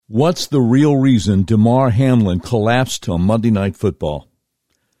What's the real reason Damar Hamlin collapsed on Monday Night Football?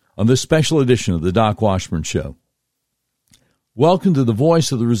 On this special edition of the Doc Washburn Show. Welcome to the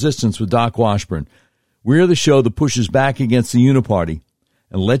Voice of the Resistance with Doc Washburn. We're the show that pushes back against the uniparty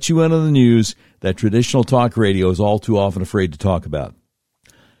and lets you in on the news that traditional talk radio is all too often afraid to talk about.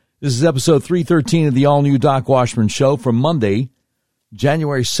 This is episode 313 of the all-new Doc Washburn Show for Monday,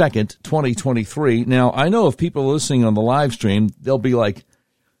 January 2nd, 2023. Now, I know if people are listening on the live stream, they'll be like,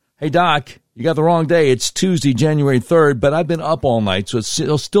 hey, Doc, you got the wrong day. It's Tuesday, January 3rd, but I've been up all night, so it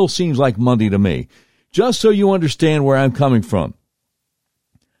still seems like Monday to me. Just so you understand where I'm coming from.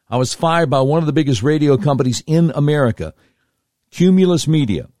 I was fired by one of the biggest radio companies in America, Cumulus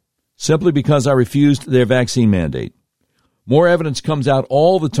Media, simply because I refused their vaccine mandate. More evidence comes out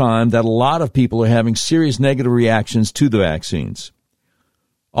all the time that a lot of people are having serious negative reactions to the vaccines.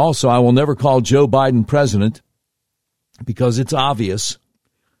 Also, I will never call Joe Biden president because it's obvious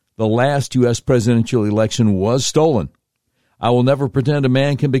the last U.S. presidential election was stolen. I will never pretend a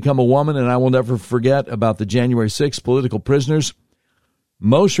man can become a woman, and I will never forget about the January 6th political prisoners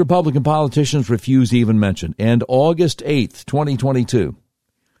most Republican politicians refuse to even mention. And August 8th, 2022,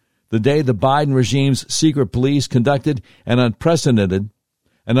 the day the Biden regime's secret police conducted an unprecedented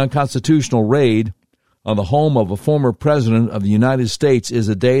and unconstitutional raid on the home of a former president of the United States, is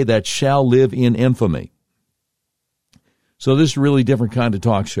a day that shall live in infamy. So this is a really different kind of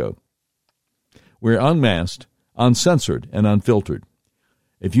talk show. We're unmasked, uncensored, and unfiltered.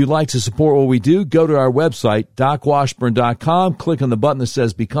 If you'd like to support what we do, go to our website, docwashburn.com, click on the button that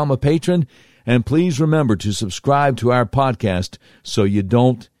says Become a Patron, and please remember to subscribe to our podcast so you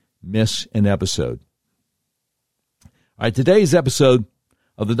don't miss an episode. All right, today's episode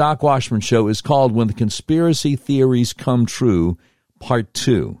of the Doc Washburn Show is called When the Conspiracy Theories Come True, Part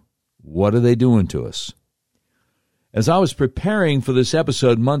 2. What are they doing to us? As I was preparing for this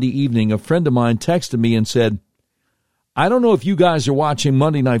episode Monday evening, a friend of mine texted me and said, I don't know if you guys are watching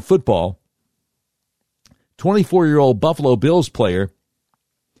Monday Night Football. 24-year-old Buffalo Bills player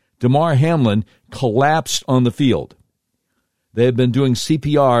Damar Hamlin collapsed on the field. They had been doing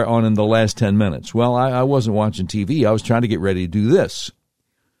CPR on him in the last 10 minutes. Well, I wasn't watching TV. I was trying to get ready to do this.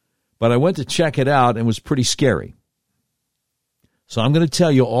 But I went to check it out, and it was pretty scary. So I'm going to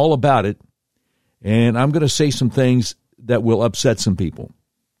tell you all about it. And I'm going to say some things that will upset some people.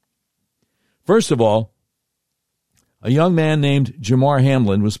 First of all, a young man named Damar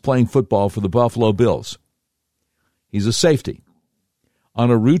Hamlin was playing football for the Buffalo Bills. He's a safety. On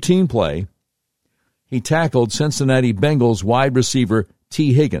a routine play, he tackled Cincinnati Bengals wide receiver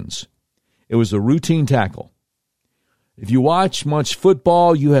T. Higgins. It was a routine tackle. If you watch much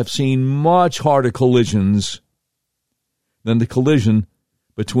football, you have seen much harder collisions than the collision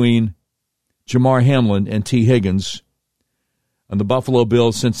between Damar Hamlin and T. Higgins on the Buffalo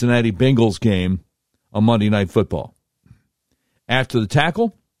Bills-Cincinnati Bengals game on Monday Night Football. After the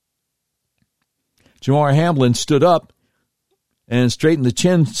tackle, Damar Hamlin stood up and straightened the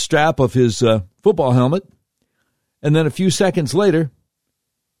chin strap of his football helmet, and then a few seconds later,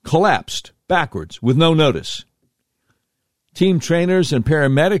 collapsed backwards with no notice. Team trainers and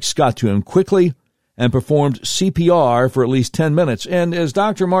paramedics got to him quickly and performed CPR for at least 10 minutes. And as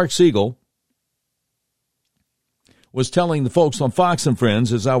Dr. Mark Siegel was telling the folks on Fox and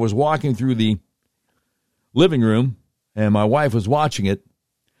Friends as I was walking through the living room and my wife was watching it,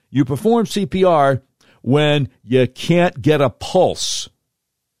 you perform CPR when you can't get a pulse.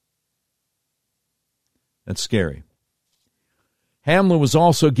 That's scary. Hamlin was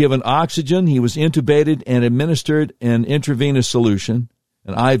also given oxygen. He was intubated and administered an intravenous solution,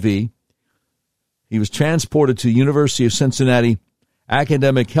 an IV. He was transported to the University of Cincinnati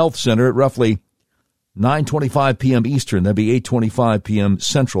Academic Health Center at roughly 9:25 p.m. Eastern, that'd be 8:25 p.m.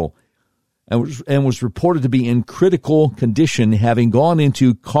 Central, and was reported to be in critical condition, having gone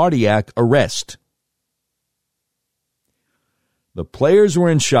into cardiac arrest. The players were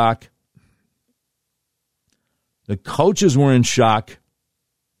in shock. The coaches were in shock.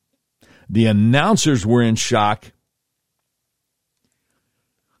 The announcers were in shock.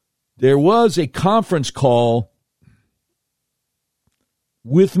 There was a conference call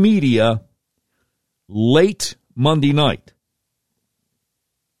with media late Monday night.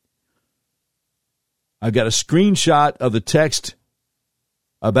 I've got a screenshot of the text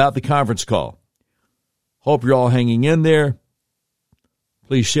about the conference call. Hope you're all hanging in there.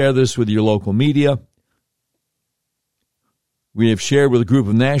 Please share this with your local media. We have shared with a group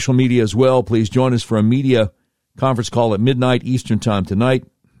of national media as well. Please join us for a media conference call at midnight Eastern Time tonight.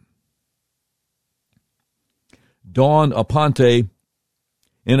 Dawn Aponte,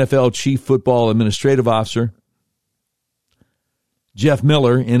 NFL Chief Football Administrative Officer, Jeff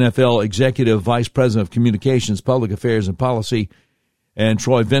Miller, NFL Executive Vice President of Communications, Public Affairs, and Policy, and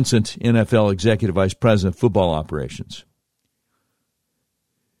Troy Vincent, NFL Executive Vice President of Football Operations.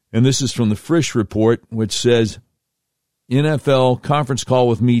 And this is from the Frisch Report, which says, NFL conference call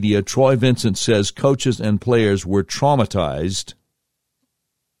with media, Troy Vincent says coaches and players were traumatized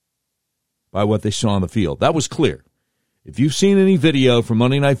by what they saw on the field. That was clear. If you've seen any video from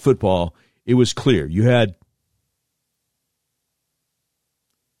Monday Night Football, it was clear. You had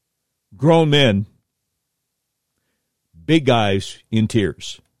grown men, big guys in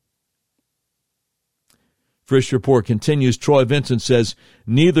tears. Frisch Report continues. Troy Vincent says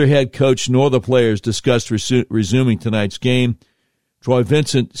neither head coach nor the players discussed resuming tonight's game. Troy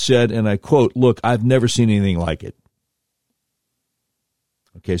Vincent said, and I quote, "Look, I've never seen anything like it."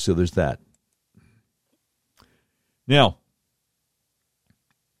 Okay, so there's that. Now,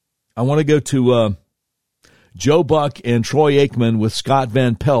 I want to go to Joe Buck and Troy Aikman with Scott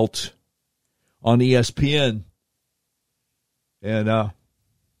Van Pelt on ESPN. And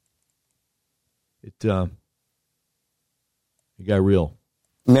it got real.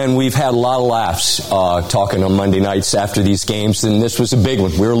 Man, we've had a lot of laughs talking on Monday nights after these games, and this was a big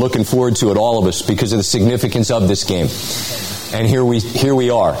one. We were looking forward to it, all of us, because of the significance of this game. And here we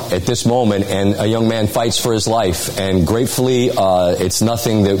are at this moment, and a young man fights for his life. And gratefully, it's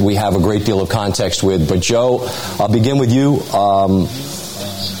nothing that we have a great deal of context with. But Joe, I'll begin with you.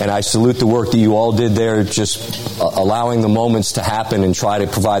 And I salute the work that you all did there, just allowing the moments to happen and try to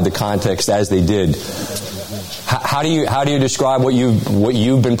provide the context as they did. How do you describe what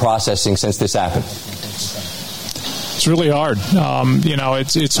you've been processing since this happened? It's really hard.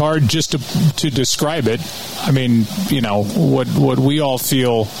 It's hard just to describe it. I mean, what we all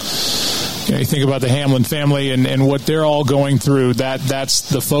feel. You think about the Hamlin family and what they're all going through. That's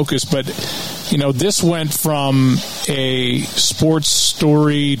the focus. But this went from a sports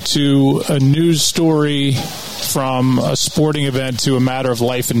story to a news story, from a sporting event to a matter of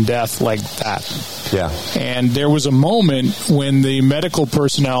life and death like that. Yeah. And there was a moment when the medical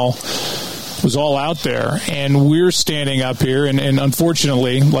personnel was all out there, and we're standing up here, and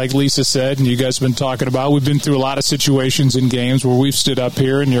unfortunately, like Lisa said, and you guys have been talking about, we've been through a lot of situations in games where we've stood up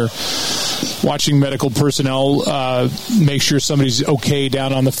here and you're watching medical personnel make sure somebody's okay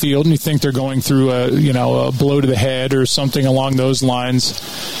down on the field, and you think they're going through a blow to the head or something along those lines,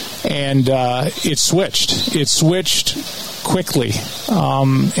 and it switched quickly,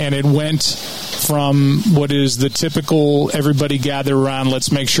 and it went from what is the typical everybody gather around,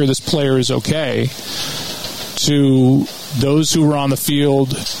 let's make sure this player is okay, to those who were on the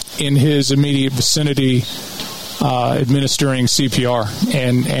field in his immediate vicinity administering CPR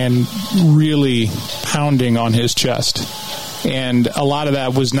and really pounding on his chest. And a lot of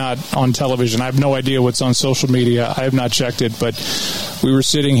that was not on television. I have no idea what's on social media. I have not checked it, but we were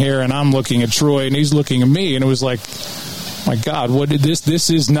sitting here and I'm looking at Troy and he's looking at me, and it was like, my God, what did this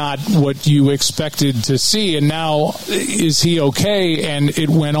is not what you expected to see. And now, is he okay? And it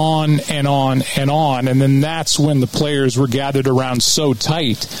went on and on and on. And then that's when the players were gathered around so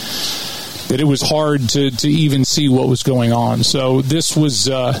tight that it was hard to even see what was going on. So this was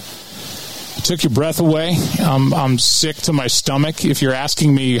took your breath away. I'm sick to my stomach if you're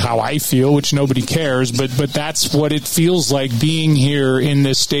asking me how I feel, which nobody cares, but that's what it feels like being here in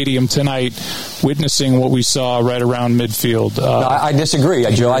this stadium tonight, witnessing what we saw right around midfield. No, I disagree,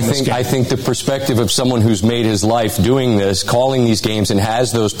 Joe. I think the perspective of someone who's made his life doing this, calling these games, and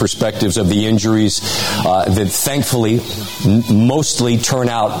has those perspectives of the injuries that thankfully mostly turn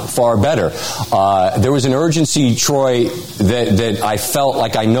out far better. There was an urgency, Troy, that I felt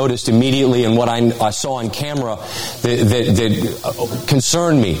like I noticed immediately, and what I saw on camera that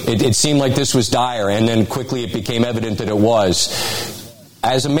concerned me. It seemed like this was dire, and then quickly it became evident that it was.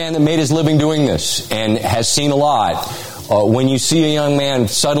 As a man that made his living doing this and has seen a lot, when you see a young man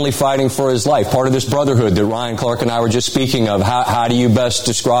suddenly fighting for his life, part of this brotherhood that Ryan Clark and I were just speaking of, how do you best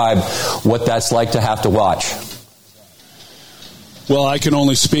describe what that's like to have to watch? Well, I can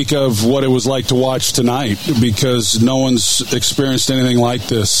only speak of what it was like to watch tonight, because no one's experienced anything like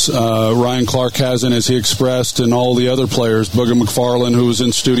this. Ryan Clark hasn't, as he expressed, and all the other players. Booger McFarland, who was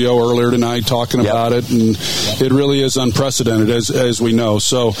in studio earlier tonight talking about it, and it really is unprecedented, as we know.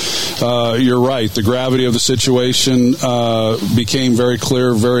 So you're right. The gravity of the situation became very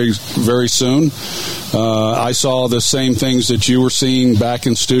clear very, very soon. I saw the same things that you were seeing back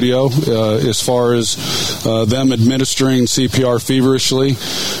in studio as far as them administering CPR fever feverishly.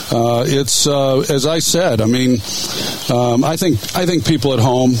 It's as I said. I mean, I think people at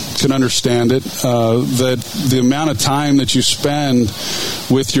home can understand it. That the amount of time that you spend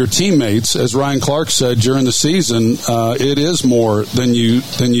with your teammates, as Ryan Clark said during the season, it is more than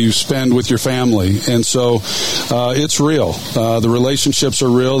you spend with your family, and so it's real. The relationships are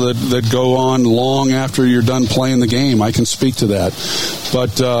real that go on long after you're done playing the game. I can speak to that,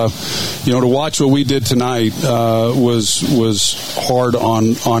 but to watch what we did tonight was hard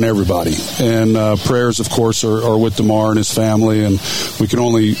on everybody, and prayers, of course, are with DeMar and his family, and we can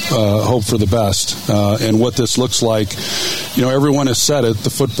only hope for the best. And what this looks like, everyone has said it. The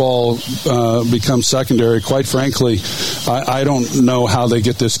football becomes secondary. Quite frankly, I don't know how they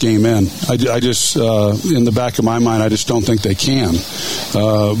get this game in. I just, in the back of my mind, I just don't think they can.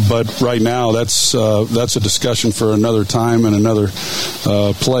 But right now, that's a discussion for another time and another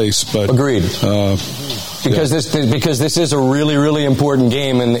place. But agreed. Because this is a really, really important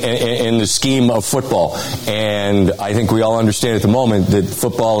game in the scheme of football, and I think we all understand at the moment that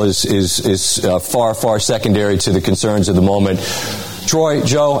football is far, far secondary to the concerns of the moment. Troy,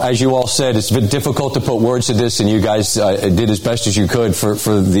 Joe, as you all said, it's been difficult to put words to this, and you guys did as best as you could for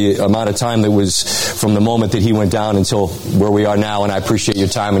the amount of time that was from the moment that he went down until where we are now, and I appreciate your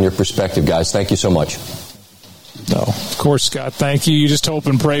time and your perspective, guys. Thank you so much. No, of course, Scott. Thank you. You just hope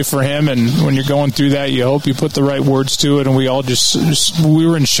and pray for him, and when you're going through that, you hope you put the right words to it, and we all we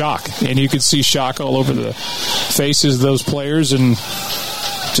were in shock, and you could see shock all over the faces of those players, and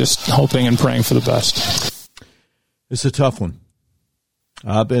just hoping and praying for the best. It's a tough one.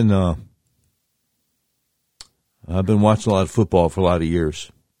 I've been watching a lot of football for a lot of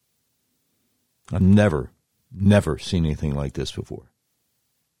years. I've never seen anything like this before.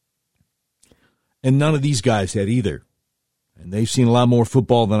 And none of these guys had either. And they've seen a lot more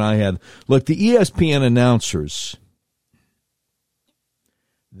football than I had. Look, the ESPN announcers,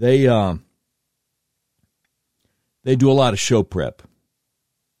 they do a lot of show prep.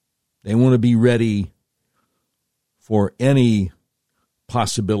 They want to be ready for any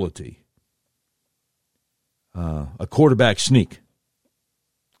possibility. A quarterback sneak.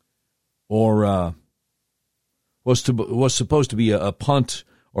 Or was supposed to be a punt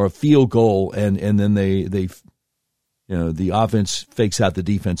or a field goal, and then they the offense fakes out the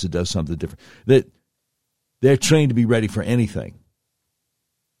defense and does something different. That they're trained to be ready for anything.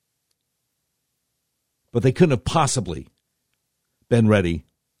 But they couldn't have possibly been ready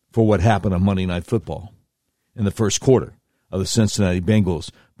for what happened on Monday Night Football in the first quarter of the Cincinnati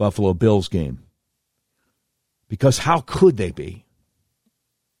Bengals Buffalo Bills game. Because how could they be?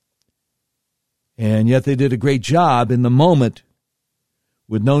 And yet they did a great job in the moment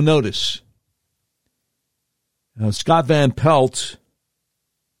with no notice. Scott Van Pelt,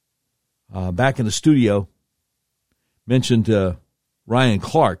 back in the studio, mentioned Ryan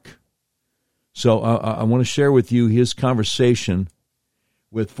Clark. So I want to share with you his conversation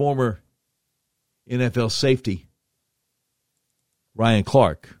with former NFL safety Ryan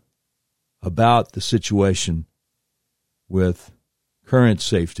Clark about the situation with current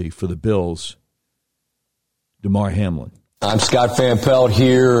safety for the Bills, Damar Hamlin. I'm Scott Van Pelt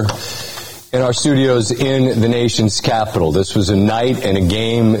here in our studios in the nation's capital. This was a night and a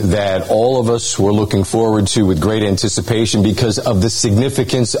game that all of us were looking forward to with great anticipation because of the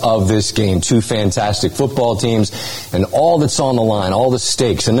significance of this game. Two fantastic football teams and all that's on the line, all the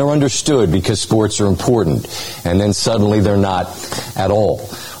stakes, and they're understood because sports are important. And then suddenly they're not at all.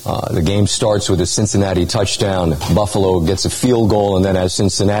 The game starts with a Cincinnati touchdown. Buffalo gets a field goal, and then as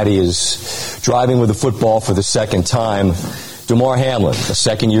Cincinnati is driving with the football for the second time, Damar Hamlin, a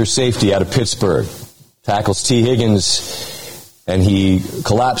second-year safety out of Pittsburgh, tackles T. Higgins, and he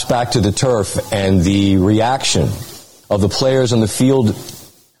collapsed back to the turf, and the reaction of the players on the field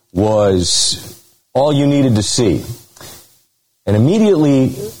was all you needed to see. And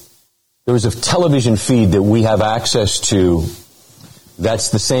immediately, there was a television feed that we have access to. That's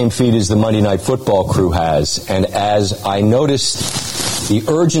the same feed as the Monday Night Football crew has. And as I noticed the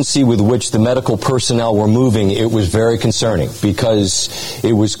urgency with which the medical personnel were moving, it was very concerning because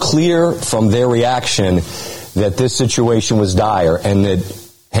it was clear from their reaction that this situation was dire and that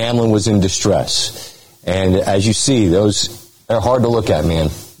Hamlin was in distress. And as you see, those are hard to look at, man.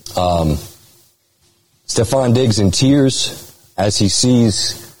 Stefon Diggs in tears as he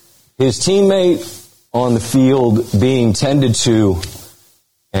sees his teammate on the field being tended to.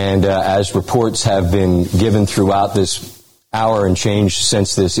 And as reports have been given throughout this hour and change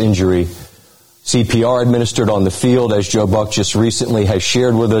since this injury, CPR administered on the field, as Joe Buck just recently has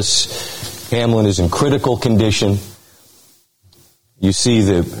shared with us. Hamlin is in critical condition. You see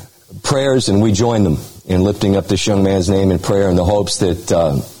the prayers, and we join them in lifting up this young man's name in prayer in the hopes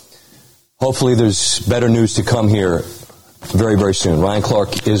that hopefully there's better news to come here very, very soon. Ryan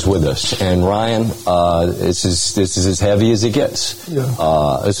Clark is with us. And Ryan, this is as heavy as it gets.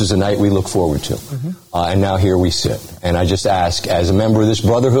 Yeah. This is a night we look forward to. Mm-hmm. And now here we sit. And I just ask, as a member of this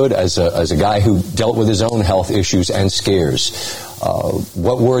brotherhood, as a guy who dealt with his own health issues and scares,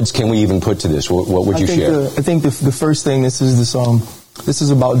 what words can we even put to this? What would you share? I think the first thing, this is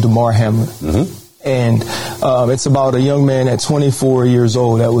about Damar Hamlin. Mm-hmm. And it's about a young man at 24 years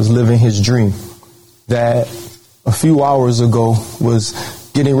old that was living his dream, that a few hours ago was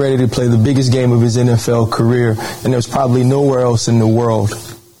getting ready to play the biggest game of his NFL career, and there's probably nowhere else in the world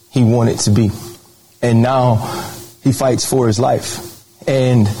he wanted to be. And now he fights for his life.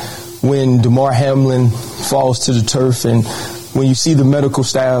 And when Damar Hamlin falls to the turf, and when you see the medical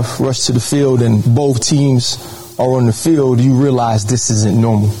staff rush to the field and both teams are on the field, you realize this isn't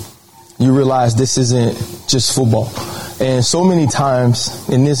normal. You realize this isn't just football. And so many times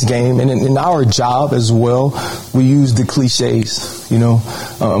in this game, and in our job as well, we use the cliches. You know,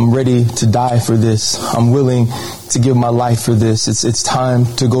 I'm ready to die for this. I'm willing to give my life for this. It's time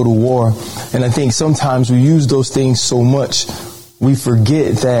to go to war. And I think sometimes we use those things so much, we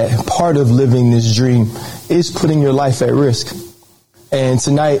forget that part of living this dream is putting your life at risk. And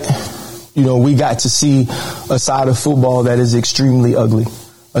tonight, you know, we got to see a side of football that is extremely ugly.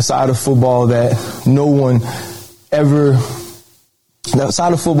 A side of football that no one ever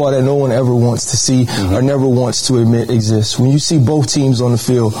wants to see or never wants to admit exists. When you see both teams on the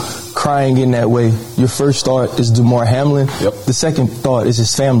field crying in that way, your first thought is Damar Hamlin. Yep. The second thought is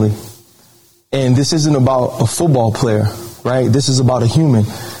his family. And this isn't about a football player, right? This is about a human.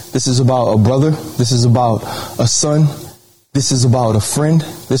 This is about a brother. This is about a son. This is about a friend.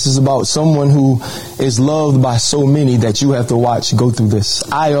 This is about someone who is loved by so many that you have to watch go through this.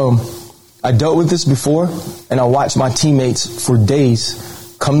 I dealt with this before, and I watched my teammates for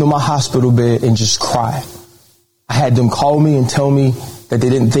days come to my hospital bed and just cry. I had them call me and tell me that they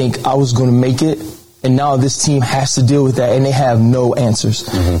didn't think I was going to make it, and now this team has to deal with that, and they have no answers.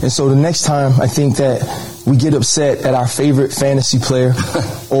 Mm-hmm. And so the next time I think that we get upset at our favorite fantasy player,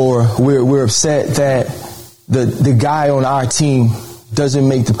 or we're upset that the guy on our team doesn't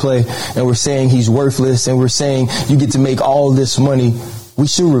make the play, and we're saying he's worthless, and we're saying you get to make all this money, we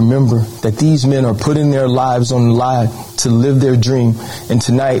should remember that these men are putting their lives on the line to live their dream. And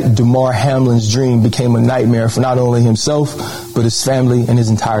tonight, Damar Hamlin's dream became a nightmare for not only himself, but his family and his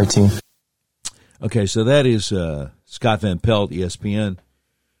entire team. Okay, so that is Scott Van Pelt, ESPN,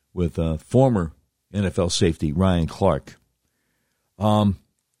 with former NFL safety Ryan Clark. Over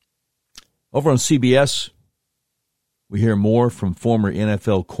on CBS, we hear more from former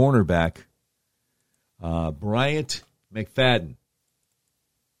NFL cornerback Bryant McFadden.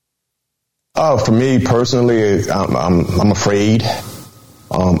 For me personally, I'm afraid.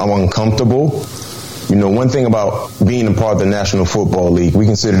 I'm uncomfortable. You know, one thing about being a part of the National Football League, we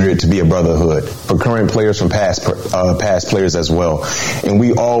consider it to be a brotherhood for current players, from past players as well. And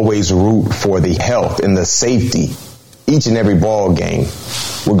we always root for the health and the safety each and every ball game.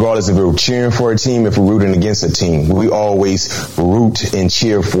 Regardless if we're cheering for a team, if we're rooting against a team, we always root and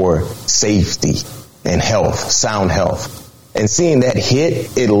cheer for safety and health, sound health. And seeing that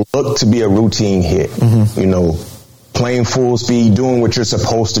hit, it looked to be a routine hit. Mm-hmm. You know, playing full speed, doing what you're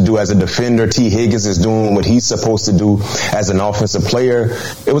supposed to do as a defender. T. Higgins is doing what he's supposed to do as an offensive player.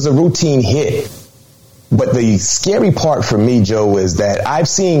 It was a routine hit. But the scary part for me, Joe, is that I've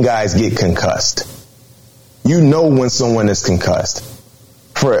seen guys get concussed. You know when someone is concussed.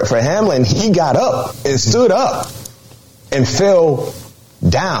 For Hamlin, he got up and stood up and fell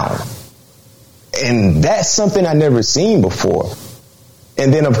down. And that's something I never seen before.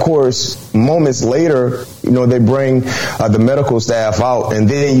 And then, of course, moments later, you know, they bring the medical staff out, and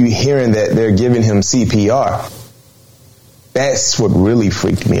then you hearing that they're giving him CPR. That's what really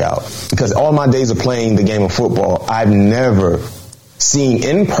freaked me out. Because all my days of playing the game of football, I've never seen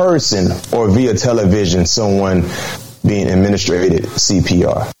in person or via television someone being administered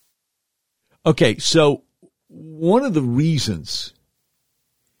CPR. Okay, so one of the reasons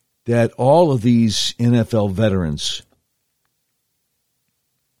that all of these NFL veterans,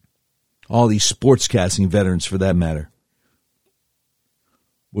 all these sportscasting veterans for that matter,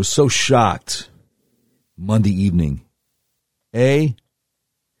 was so shocked Monday evening. They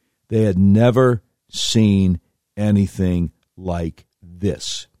had never seen anything like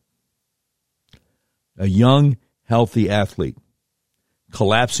this. A young, healthy athlete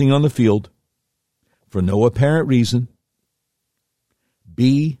collapsing on the field for no apparent reason.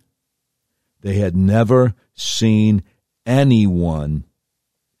 B, they had never seen anyone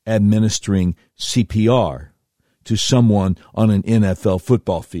administering CPR to someone on an NFL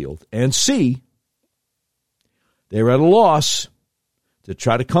football field. And C, they were at a loss to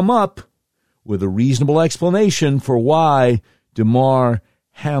try to come up with a reasonable explanation for why Damar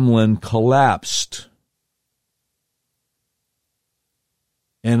Hamlin collapsed.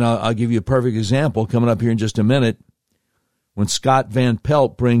 And I'll give you a perfect example coming up here in just a minute when Scott Van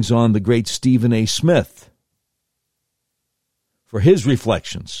Pelt brings on the great Stephen A. Smith for his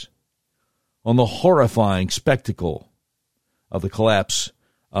reflections on the horrifying spectacle of the collapse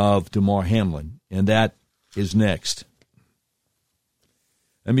of Damar Hamlin. And that is next.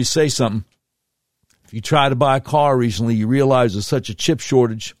 Let me say something. If you try to buy a car recently, you realize there's such a chip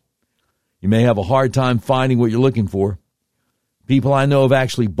shortage, you may have a hard time finding what you're looking for. People I know have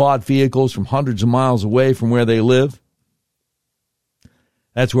actually bought vehicles from hundreds of miles away from where they live.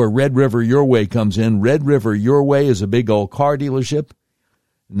 That's where Red River Your Way comes in. Red River Your Way is a big old car dealership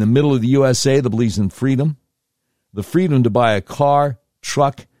in the middle of the USA that believes in freedom. The freedom to buy a car,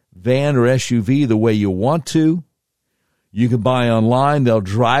 truck, van, or SUV the way you want to. You can buy online. They'll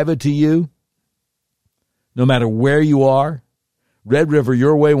drive it to you, no matter where you are. Red River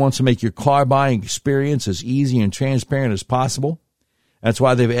Your Way wants to make your car buying experience as easy and transparent as possible. That's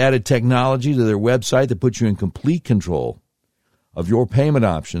why they've added technology to their website that puts you in complete control of your payment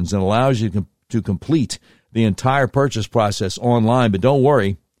options and allows you to complete the entire purchase process online. But don't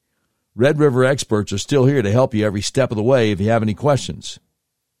worry, Red River experts are still here to help you every step of the way if you have any questions.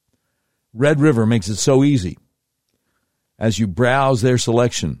 Red River makes it so easy. As you browse their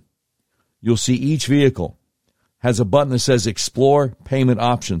selection, you'll see each vehicle has a button that says Explore Payment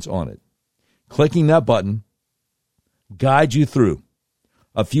Options on it. Clicking that button guides you through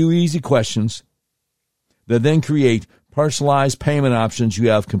a few easy questions that then create personalized payment options you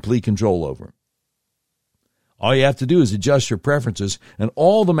have complete control over. All you have to do is adjust your preferences, and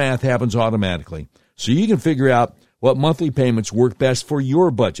all the math happens automatically, so you can figure out what monthly payments work best for your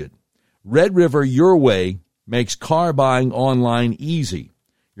budget. Red River Your Way makes car buying online easy.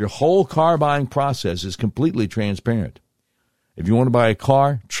 Your whole car buying process is completely transparent. If you want to buy a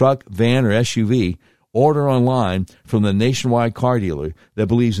car, truck, van, or SUV, order online from the nationwide car dealer that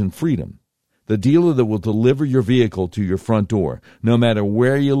believes in freedom, the dealer that will deliver your vehicle to your front door, no matter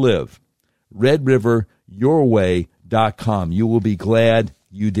where you live. RedRiverYourWay.com. You will be glad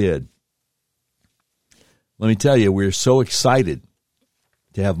you did. Let me tell you, we're so excited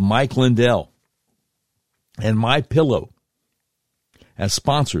to have Mike Lindell and MyPillow as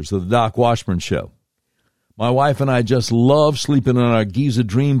sponsors of the Doc Washburn Show. My wife and I just love sleeping on our Giza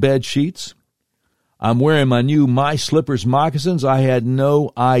Dream bed sheets. I'm wearing my new My Slippers moccasins. I had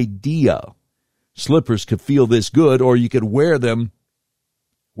no idea slippers could feel this good, or you could wear them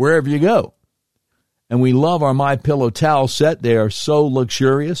wherever you go. And we love our MyPillow towel set. They are so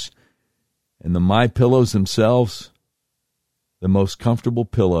luxurious. And the MyPillows themselves, the most comfortable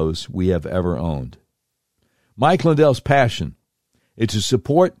pillows we have ever owned. Mike Lindell's passion is to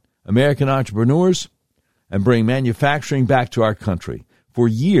support American entrepreneurs and bring manufacturing back to our country. For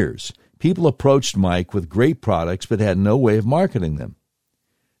years, people approached Mike with great products but had no way of marketing them.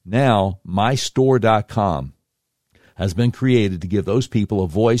 Now, MyStore.com has been created to give those people a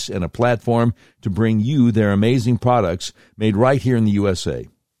voice and a platform to bring you their amazing products made right here in the USA.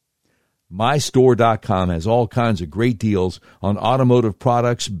 MyStore.com has all kinds of great deals on automotive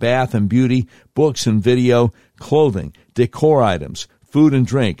products, bath and beauty, books and video, clothing, decor items, food and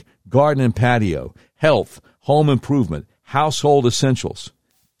drink, garden and patio, health, home improvement, household essentials,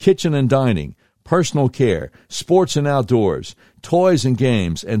 kitchen and dining, personal care, sports and outdoors, toys and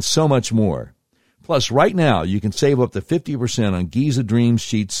games, and so much more. Plus, right now, you can save up to 50% on Giza Dream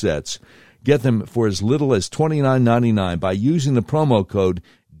sheet sets. Get them for as little as $29.99 by using the promo code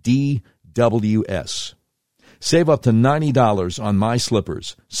DWS. Save up to $90 on My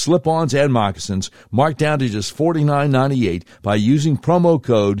Slippers, slip-ons, and moccasins, marked down to just $49.98 by using promo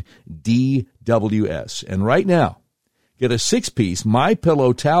code DWS. And right now, get a 6-piece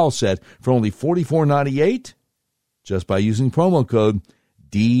MyPillow towel set for only $44.98 just by using promo code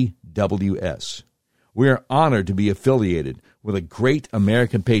DWS. We are honored to be affiliated with a great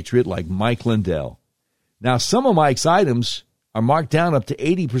American patriot like Mike Lindell. Now, some of Mike's items are marked down up to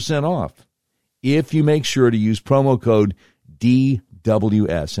 80% off if you make sure to use promo code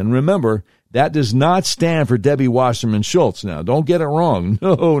DWS. And remember, that does not stand for Debbie Wasserman Schultz. Now, don't get it wrong.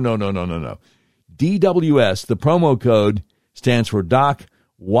 No. DWS, the promo code, stands for Doc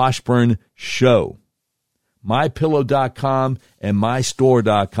Washburn Show. MyPillow.com and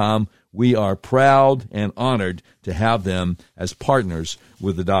MyStore.com. We are proud and honored to have them as partners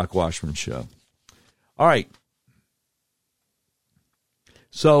with the Doc Washburn Show. All right.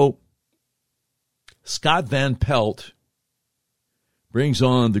 So Scott Van Pelt brings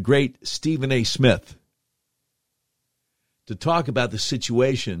on the great Stephen A. Smith to talk about the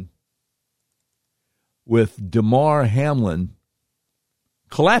situation with Damar Hamlin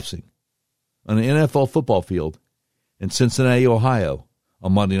collapsing on an NFL football field in Cincinnati, Ohio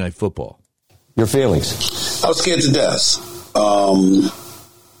on Monday Night Football. Your feelings? I was scared to death.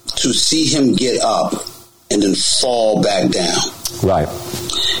 To see him get up and then fall back down. Right.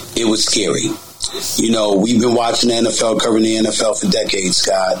 It was scary. You know, we've been watching the NFL, covering the NFL for decades,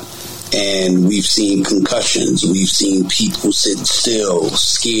 Scott, and we've seen concussions. We've seen people sit still,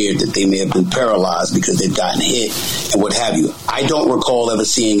 scared that they may have been paralyzed because they've gotten hit and what have you. I don't recall ever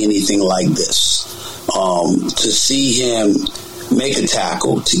seeing anything like this. To see him make a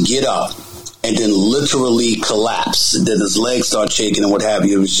tackle, to get up, and then literally collapse, then his legs start shaking and what have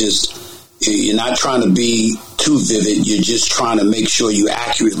you. It was just, you're not trying to be too vivid. You're just trying to make sure you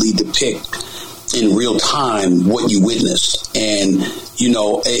accurately depict in real time what you witnessed. And, you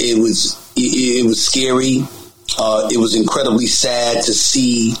know, it was scary. It was incredibly sad to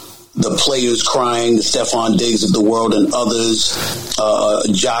see the players crying, the Stephon Diggs of the world and others,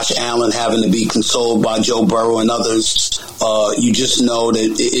 Josh Allen having to be consoled by Joe Burrow and others. You just know that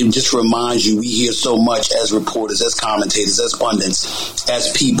it just reminds you, we hear so much as reporters, as commentators, as pundits,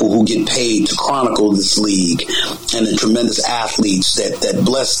 as people who get paid to chronicle this league, and the tremendous athletes that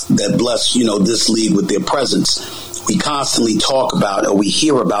bless you know, this league with their presence. We constantly talk about, or we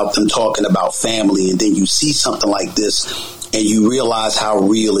hear about them talking about family, and then you see something like this and you realize how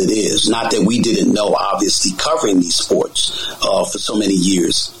real it is. Not that we didn't know, obviously, covering these sports for so many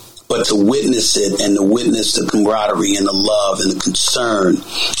years, but to witness it and to witness the camaraderie and the love and the concern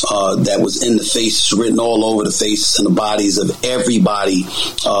that was in the faces, written all over the faces and the bodies of everybody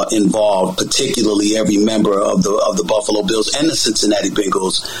involved, particularly every member of the Buffalo Bills and the Cincinnati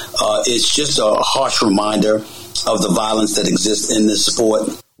Bengals. It's just a harsh reminder of the violence that exists in this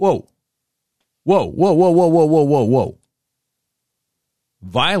sport. Whoa.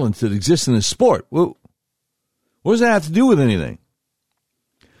 Violence that exists in this sport. What does that have to do with anything?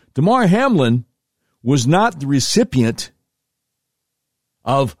 Damar Hamlin was not the recipient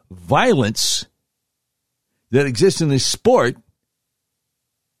of violence that exists in this sport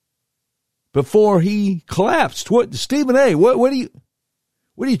before he collapsed. What, Stephen A., what are you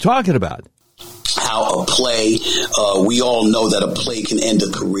talking about? How a play, we all know that a play can end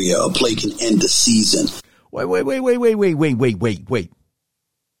a career, a play can end a season. Wait.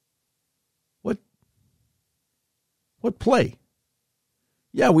 What play?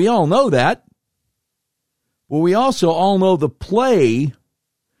 Yeah, we all know that. But we also all know the play,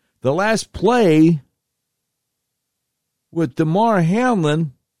 the last play with Damar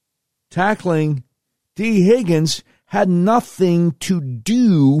Hamlin tackling D. Higgins had nothing to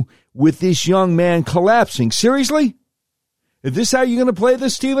do with this young man collapsing. Seriously? Is this how you're going to play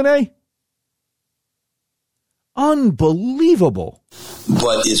this, Stephen A.? Unbelievable.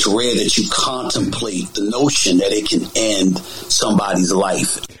 But it's rare that you contemplate the notion that it can end somebody's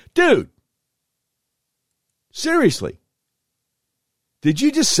life. Dude, seriously, did you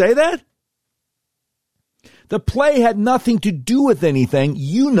just say that? The play had nothing to do with anything.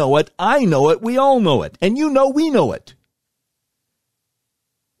 You know it, I know it, we all know it, and you know we know it.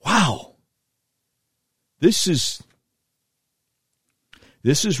 Wow. This is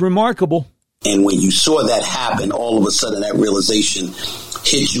remarkable. And when you saw that happen, all of a sudden that realization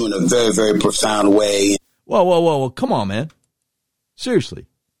hit you in a very, very profound way. Whoa. Come on, man. Seriously.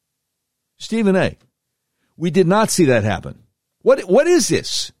 Stephen A., we did not see that happen. What is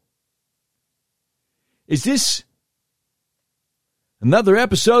this? Is this another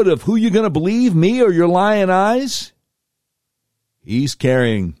episode of Who You Gonna Believe, Me or Your Lying Eyes? He's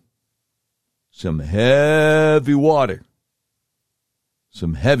carrying some heavy water.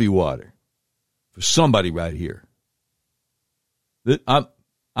 Some heavy water for somebody right here.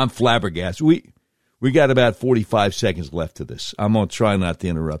 I'm flabbergasted. We got about 45 seconds left to this. I'm going to try not to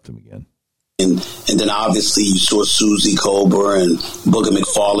interrupt him again. And then obviously you saw Suzy Kolber and Booger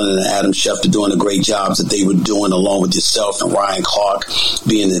McFarland and Adam Schefter doing the great jobs that they were doing, along with yourself and Ryan Clark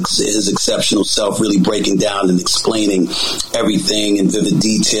being his exceptional self, really breaking down and explaining everything in vivid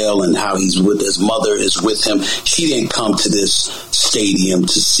detail and how he's with his mother is with him. She didn't come to this stadium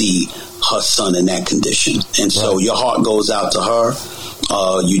to see her son in that condition. And so your heart goes out to her.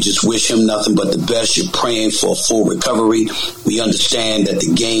 You just wish him nothing but the best. You're praying for a full recovery. We understand that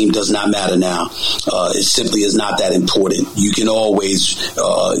the game does not matter now. It simply is not that important. You can always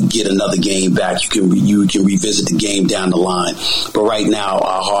get another game back. You can revisit the game down the line. But right now,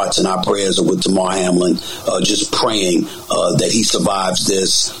 our hearts and our prayers are with Damar Hamlin, just praying that he survives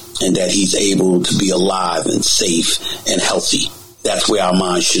this and that he's able to be alive and safe and healthy. That's where our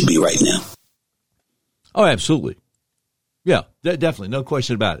minds should be right now. Oh, absolutely. Yeah, definitely. No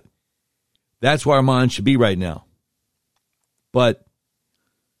question about it. That's where our minds should be right now. But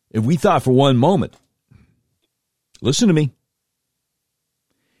if we thought for one moment, listen to me,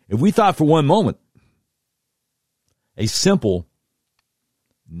 if we thought for one moment a simple,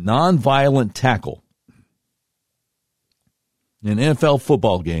 nonviolent tackle in an NFL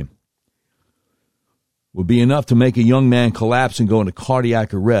football game would be enough to make a young man collapse and go into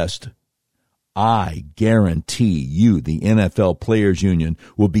cardiac arrest, I guarantee you the NFL Players Union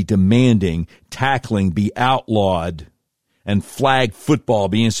will be demanding tackling be outlawed and flag football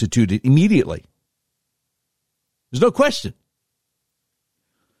be instituted immediately. There's no question.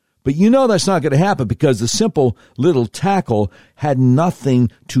 But you know that's not going to happen because the simple little tackle had nothing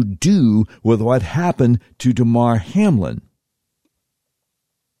to do with what happened to Damar Hamlin.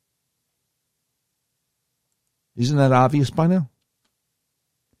 Isn't that obvious by now?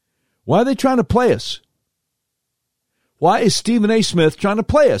 Why are they trying to play us? Why is Stephen A. Smith trying to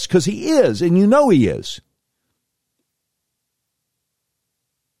play us? Because he is, and you know he is.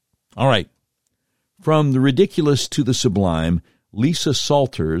 All right. From the ridiculous to the sublime, Lisa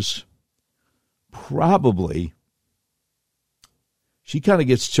Salters probably, she kind of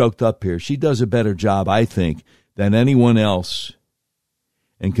gets choked up here. She does a better job, I think, than anyone else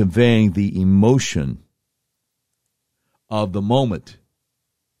in conveying the emotion of the moment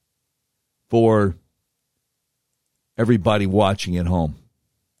for everybody watching at home.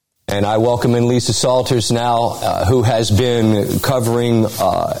 And I welcome in Lisa Salters now, who has been covering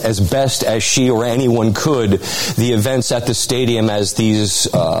as best as she or anyone could the events at the stadium as these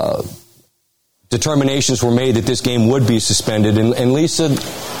determinations were made that this game would be suspended. And Lisa,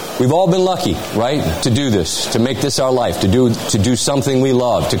 we've all been lucky, right, to do this, to make this our life, to do something we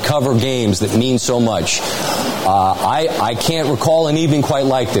love, to cover games that mean so much. I can't recall an evening quite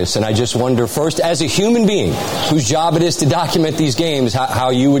like this, and I just wonder, first, as a human being whose job it is to document these games, how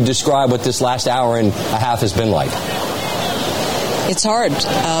you would describe what this last hour and a half has been like. It's hard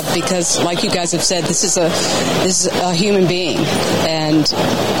because, like you guys have said, this is a human being, and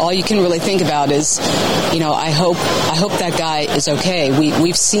all you can really think about is, I hope that guy is okay.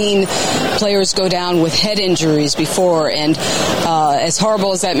 We've seen players go down with head injuries before, and as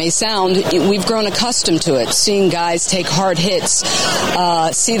horrible as that may sound, we've grown accustomed to it. Seeing guys take hard hits,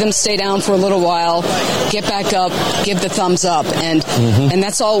 see them stay down for a little while, get back up, give the thumbs up, and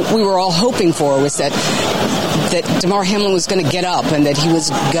that's all we were all hoping for, was that Damar Hamlin was going to get up and that he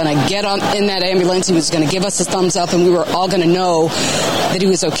was going to get on in that ambulance. He was going to give us a thumbs up, and we were all going to know that he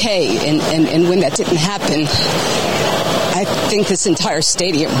was okay. And when that didn't happen, I think this entire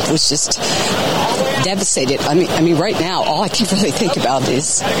stadium was just devastated. I mean, right now, all I can really think about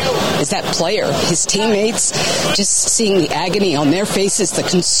is that player, his teammates, just seeing the agony on their faces, the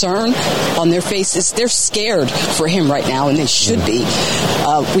concern on their faces. They're scared for him right now, and they should be.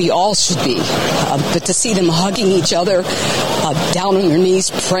 We all should be. But to see them hugging each other, down on their knees,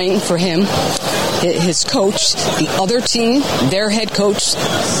 praying for him, his coach, the other team, their head coach,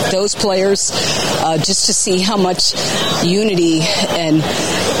 those players, just to see how much unity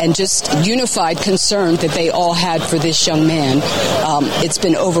and just unified concern that they all had for this young man. It's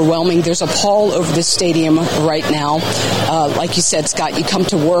been overwhelming. There's a pall over the stadium right now. Like you said, Scott, you come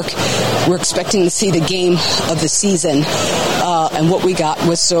to work, we're expecting to see the game of the season, and what we got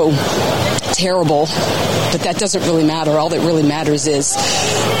was so terrible, but that doesn't really matter. All that really matters is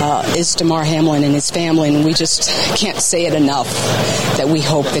Damar Hamlin and his family, and we just can't say it enough that we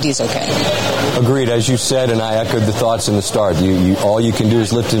hope that he's okay. Agreed. As you said, and I echoed the thoughts in the start, all you can do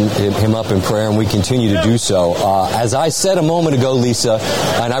is lift him up in prayer, and we continue to do so. As I said a moment ago, Lisa,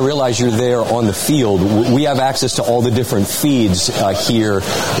 and I realize you're there on the field, we have access to all the different feeds here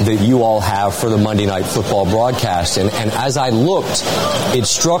that you all have for the Monday Night Football broadcast. And as I looked, it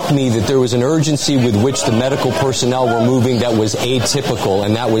struck me that there was an urgency with which the medical personnel were moving that was atypical,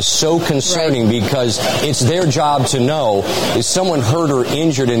 and that was so concerning because it's their job to know, is someone hurt or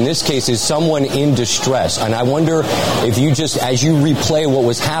injured? In this case, is someone in distress? And I wonder if you just, as you replay what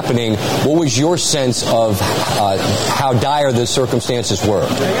was happening, what was your sense of how dire the circumstances were?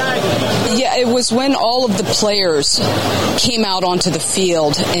 Yeah, it was when all of the players came out onto the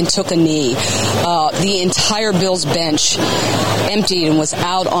field and took a knee. The entire Bills bench emptied and was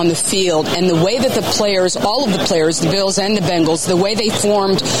out on the field. And the way that the players, all of the players, the Bills and the Bengals, the way they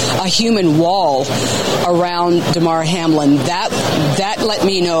formed a human wall around Damar Hamlin, that let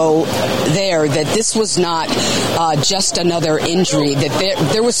me know there that this was not just another injury,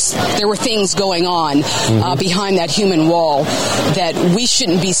 that there were things going on behind that human wall that we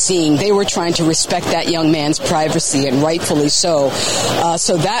shouldn't be seeing. They were trying to respect that young man's privacy, and rightfully so.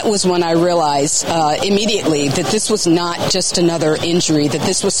 So that was when I realized immediately that this was not just another injury, that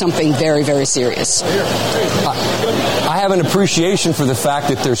this was something very, very serious. I have an appreciation for the fact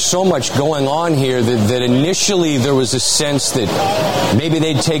that there's so much going on here that initially there was a sense that maybe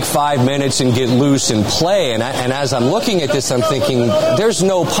they'd take 5 minutes and get loose and play. And as I'm looking at this, I'm thinking there's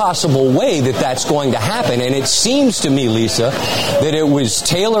no possible way that that's going to happen. And it seems to me, Lisa, that it was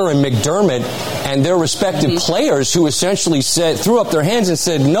Taylor and McDermott and their respective players who essentially threw up their hands and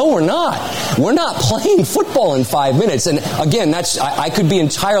said, no, we're not. We're not playing football in 5 minutes. And again, I could be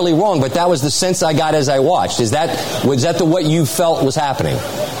entirely wrong, but that was the sense I got as I watched. Was that what you felt was happening?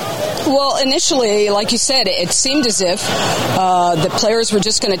 Well, initially, like you said, it seemed as if the players were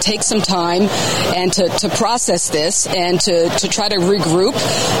just going to take some time and to process this and to try to regroup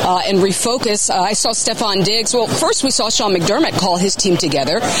and refocus. I saw Stephon Diggs. Well, first we saw Sean McDermott call his team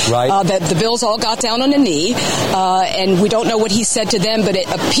together. Right. That the Bills all got down on a knee, and we don't know what he said to them, but it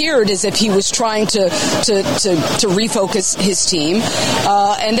appeared as if he was trying to refocus his team.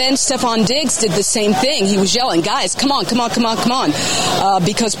 And then Stephon Diggs did the same thing. He was yelling, guys, come on,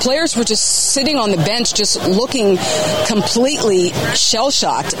 because players were just sitting on the bench just looking completely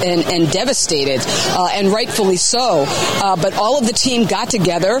shell-shocked and devastated, and rightfully so. But all of the team got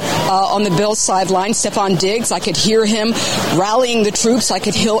together on the Bills sideline. Stephon Diggs, I could hear him rallying the troops. I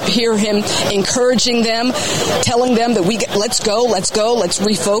could hear him encouraging them, telling them that let's go, let's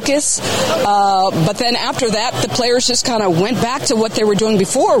refocus. But then after that, the players just kind of went back to what they were doing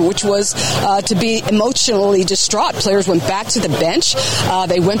before, which was to be emotionally distraught. Players went back to the bench.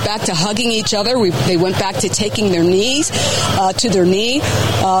 They went back to hugging each other. They went back to taking their knees to their knee.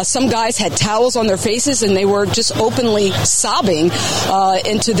 Some guys had towels on their faces, and they were just openly sobbing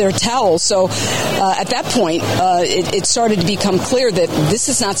into their towels. So at that point, it started to become clear that this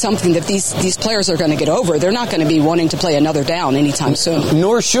is not something that these players are going to get over. They're not going to be wanting to play another down anytime soon.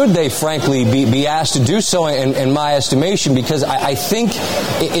 Nor should they, frankly, be asked to do so, in my estimation, because I think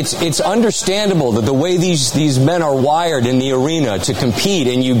it's understandable that the way these men are wired in the arena to compete,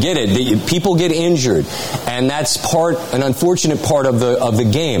 and you get it, people get injured, and that's an unfortunate part of the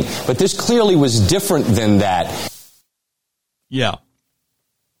game. But this clearly was different than that. Yeah,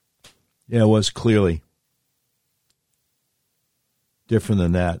 it was clearly different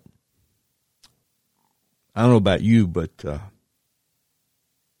than that. I don't know about you, but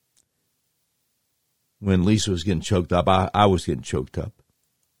when Lisa was getting choked up, I was getting choked up.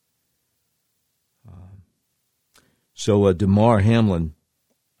 So Damar Hamlin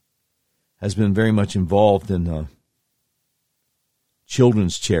has been very much involved in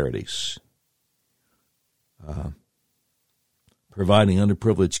children's charities, providing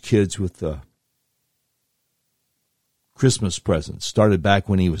underprivileged kids with Christmas presents. Started back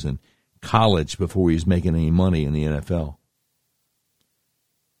when he was in college, before he was making any money in the NFL.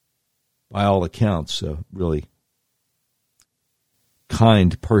 By all accounts, a really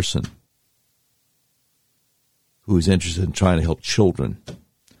kind person who is interested in trying to help children.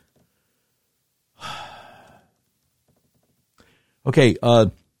 Okay,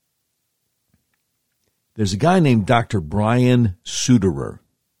 there's a guy named Dr. Brian Suderer.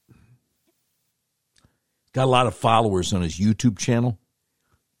 Got a lot of followers on his YouTube channel.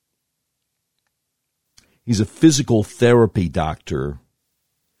 He's a physical therapy doctor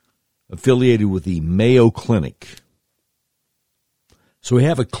affiliated with the Mayo Clinic. So we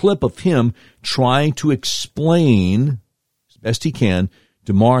have a clip of him trying to explain, as best he can,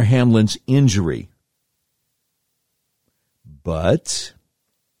 Damar Hamlin's injury. But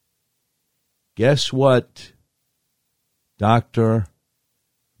guess what? Dr.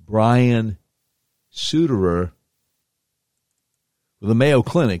 Brian Suderer with the Mayo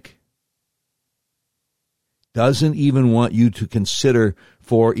Clinic doesn't even want you to consider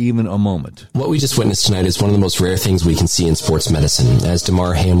for even a moment. What we just witnessed tonight is one of the most rare things we can see in sports medicine, as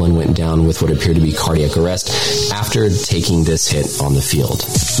Damar Hamlin went down with what appeared to be cardiac arrest after taking this hit on the field.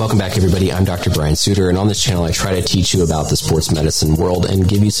 Welcome back, everybody. I'm Dr. Brian Suter, and on this channel, I try to teach you about the sports medicine world and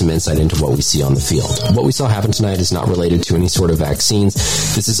give you some insight into what we see on the field. What we saw happen tonight is not related to any sort of vaccines.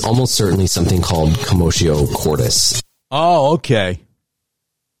 This is almost certainly something called commotio cordis. Oh, okay.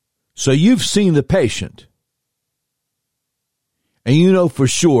 So you've seen the patient. And you know for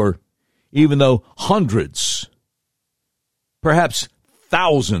sure, even though hundreds, perhaps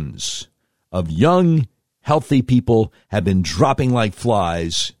thousands of young, healthy people have been dropping like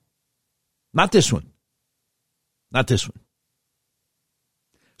flies, not this one. Not this one.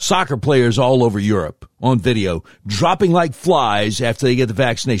 Soccer players all over Europe on video dropping like flies after they get the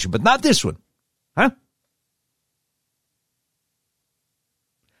vaccination, but not this one. Huh?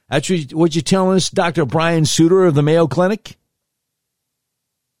 That's what you're telling us, Dr. Brian Suter of the Mayo Clinic?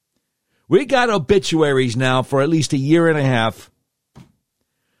 We got obituaries now for at least a year and a half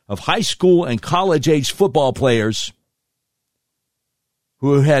of high school and college-age football players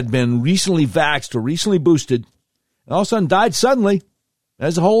who had been recently vaxxed or recently boosted and all of a sudden died suddenly.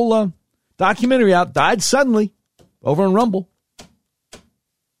 There's a whole documentary out, died suddenly, over on Rumble.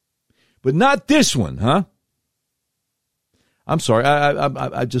 But not this one, huh? I'm sorry,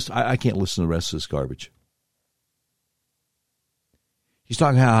 I can't listen to the rest of this garbage. He's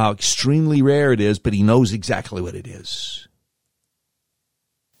talking about how extremely rare it is, but he knows exactly what it is.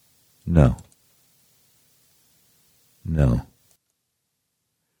 No.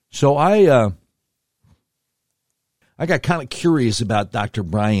 So I got kind of curious about Dr.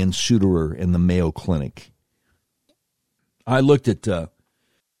 Brian Suterer in the Mayo Clinic. I looked at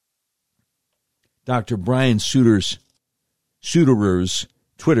Dr. Brian Suterer's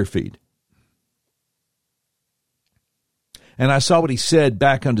Twitter feed. And I saw what he said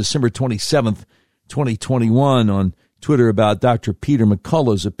back on December 27th, 2021 on Twitter about Dr. Peter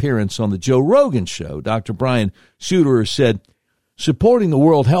McCullough's appearance on the Joe Rogan show. Dr. Brian Suterer said, supporting the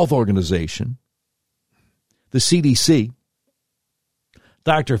World Health Organization, the CDC,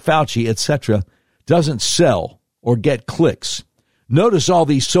 Dr. Fauci, etc., doesn't sell or get clicks. Notice all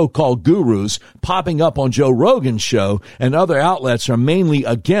these so-called gurus popping up on Joe Rogan's show and other outlets are mainly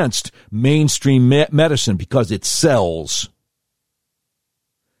against mainstream medicine because it sells.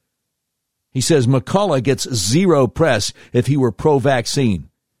 He says McCullough gets zero press if he were pro-vaccine,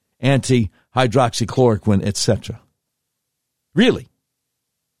 anti-hydroxychloroquine, etc. Really?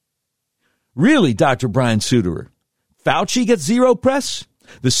 Really, Dr. Brian Suterer? Fauci gets zero press?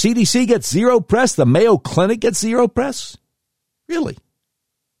 The CDC gets zero press? The Mayo Clinic gets zero press? Really?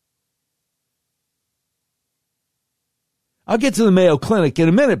 I'll get to the Mayo Clinic in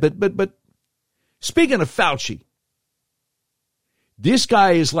a minute, but speaking of Fauci, this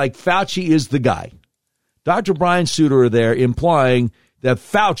guy is like Fauci is the guy. Dr. Brian Suterer there implying that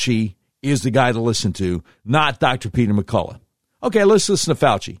Fauci is the guy to listen to, not Dr. Peter McCullough. Okay, let's listen to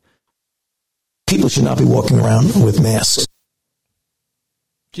Fauci. People should not be walking around with masks.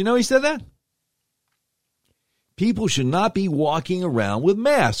 Do you know he said that? People should not be walking around with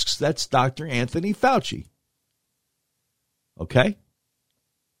masks. That's Dr. Anthony Fauci. Okay?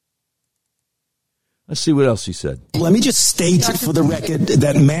 Let's see what else he said. Let me just state for the record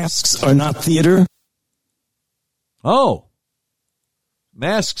that masks are not theater. Oh.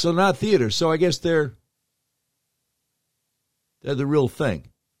 Masks are not theater, so I guess they're the real thing.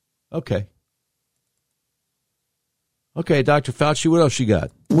 Okay. Okay, Dr. Fauci, what else you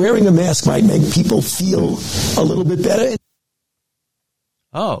got? Wearing a mask might make people feel a little bit better.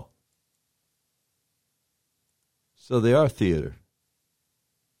 Oh. So they are theater.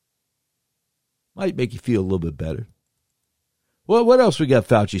 Might make you feel a little bit better. Well, what else we got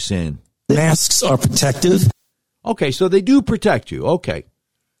Fauci saying? Masks are protective. Okay, so they do protect you. Okay.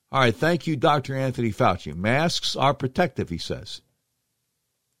 All right, thank you, Dr. Anthony Fauci. Masks are protective, he says.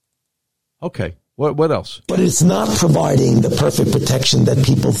 Okay, what else? But it's not providing the perfect protection that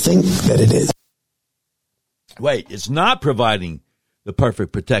people think that it is. Wait, it's not providing the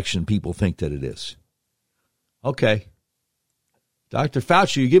perfect protection people think that it is. Okay. Dr.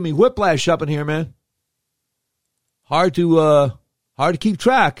 Fauci, you give me whiplash up in here, man. Hard to keep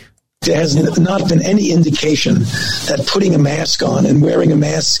track. There has not been any indication that putting a mask on and wearing a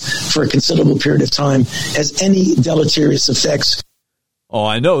mask for a considerable period of time has any deleterious effects. Oh,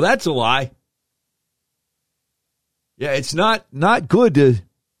 I know that's a lie. Yeah, it's not good to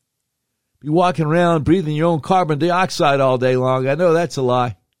be walking around breathing your own carbon dioxide all day long. I know that's a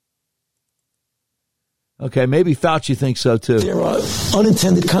lie. Okay, maybe Fauci thinks so, too. There are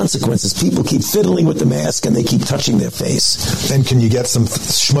unintended consequences. People keep fiddling with the mask and they keep touching their face. And can you get some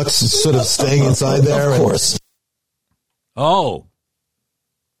schmutz sort of staying inside there? Of course. Oh.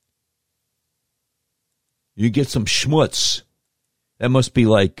 You get some schmutz. That must be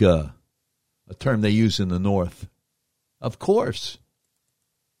like a term they use in the North. Of course.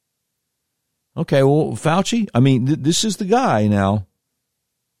 Okay, well, Fauci, I mean, this is the guy now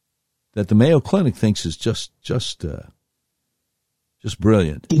that the Mayo Clinic thinks is just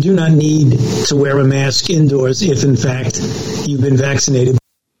brilliant. You do not need to wear a mask indoors if, in fact, you've been vaccinated.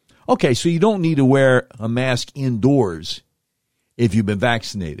 Okay, so you don't need to wear a mask indoors if you've been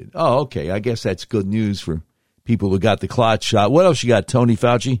vaccinated. Oh, okay, I guess that's good news for people who got the clot shot. What else you got, Tony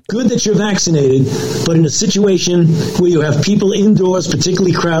Fauci? Good that you're vaccinated, but in a situation where you have people indoors,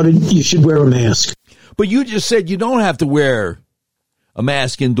 particularly crowded, you should wear a mask. But you just said you don't have to wear a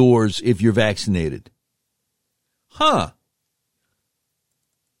mask indoors if you're vaccinated. Huh.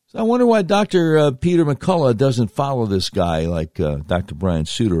 So I wonder why Dr. Peter McCullough doesn't follow this guy like Dr. Brian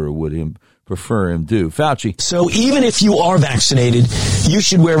Suter would prefer him do. Fauci. So even if you are vaccinated, you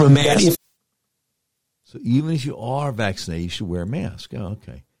should wear a mask. So even if you are vaccinated, you should wear a mask. Oh,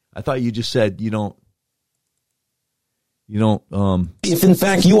 okay. I thought you just said you don't. If in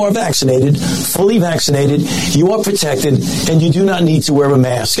fact you are vaccinated, fully vaccinated, you are protected, and you do not need to wear a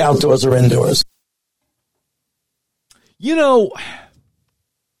mask outdoors or indoors. You know,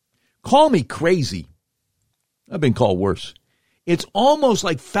 call me crazy. I've been called worse. It's almost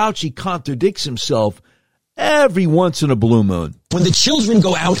like Fauci contradicts himself every once in a blue moon. When the children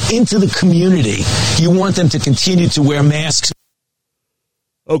go out into the community, you want them to continue to wear masks.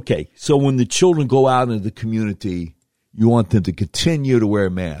 Okay, so when the children go out into the community, you want them to continue to wear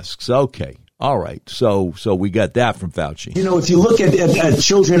masks. Okay, all right. So we got that from Fauci. You know, if you look at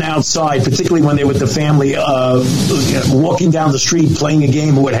children outside, particularly when they're with the family, walking down the street, playing a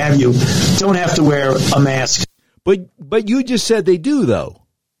game or what have you, don't have to wear a mask. But you just said they do, though.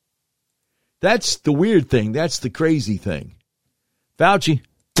 That's the weird thing. That's the crazy thing. Fauci.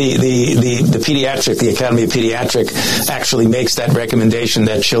 The Academy of Pediatric actually makes that recommendation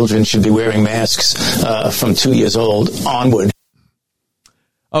that children should be wearing masks from 2 years old onward.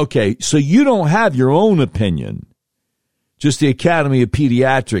 Okay, so you don't have your own opinion. Just the Academy of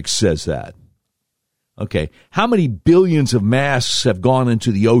Pediatrics says that. Okay, how many billions of masks have gone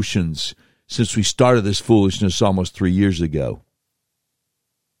into the oceans since we started this foolishness almost 3 years ago?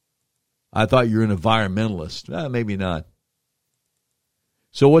 I thought you were an environmentalist. Maybe not.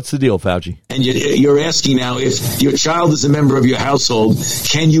 So what's the deal, Fauci? And you're asking now, if your child is a member of your household,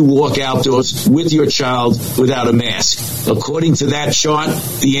 can you walk outdoors with your child without a mask? According to that chart,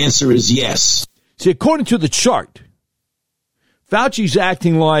 the answer is yes. See, according to the chart, Fauci's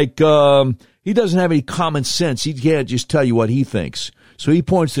acting like he doesn't have any common sense. He can't just tell you what he thinks. So he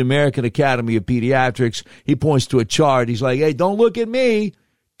points to the American Academy of Pediatrics. He points to a chart. He's like, hey, don't look at me.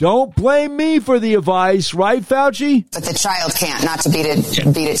 Don't blame me for the advice, right, Fauci? But the child can't, not to beat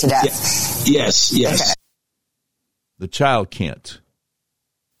it to death. Yes. Okay. The child can't.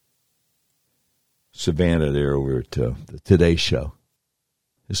 Savannah there over at the Today Show.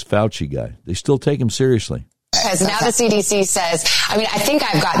 This Fauci guy, they still take him seriously. Because now the CDC says, I think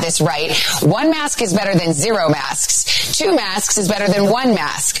I've got this right. 1 mask is better than 0 masks. 2 masks is better than 1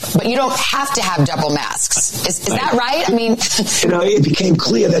 mask. But you don't have to have double masks. Is that right? It became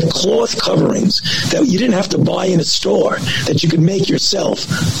clear that cloth coverings that you didn't have to buy in a store, that you could make yourself,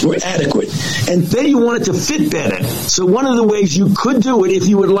 were adequate. And then you want it to fit better. So one of the ways you could do it, if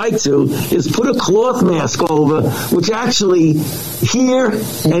you would like to, is put a cloth mask over, which actually here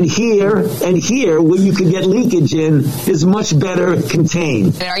and here and here, where you could get leakage in, is much better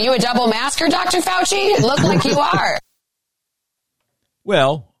contained. And are you a double masker, Dr. Fauci? It looked like you are.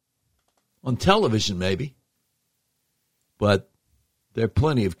 Well, on television maybe. But there are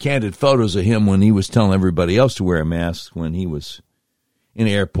plenty of candid photos of him when he was telling everybody else to wear a mask when he was in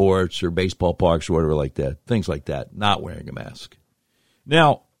airports or baseball parks or whatever like that. Things like that, not wearing a mask.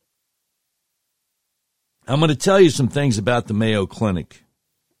 Now, I'm going to tell you some things about the Mayo Clinic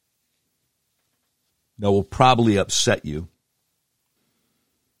that will probably upset you.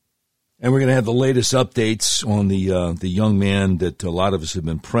 And we're going to have the latest updates on the young man that a lot of us have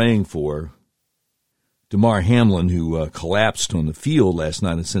been praying for, Damar Hamlin, who collapsed on the field last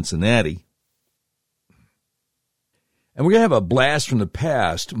night in Cincinnati. And we're going to have a blast from the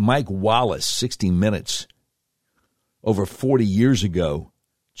past. Mike Wallace, 60 Minutes, over 40 years ago,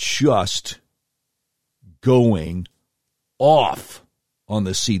 just going off on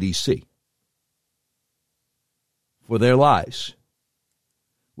the CDC for their lies.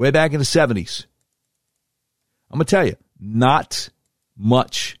 Way back in the 70s. I'm going to tell you, not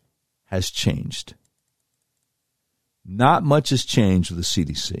much has changed. Not much has changed with the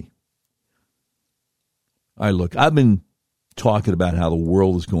CDC. All right, look, I've been talking about how the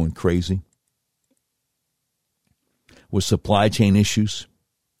world is going crazy with supply chain issues,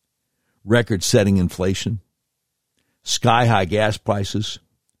 record-setting inflation, sky-high gas prices,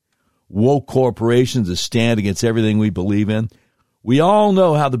 woke corporations that stand against everything we believe in. We all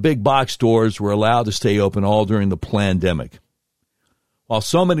know how the big box stores were allowed to stay open all during the pandemic, while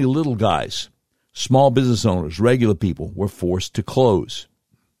so many little guys, small business owners, regular people, were forced to close.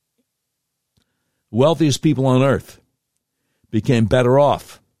 The wealthiest people on earth became better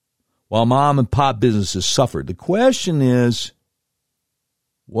off, while mom and pop businesses suffered. The question is,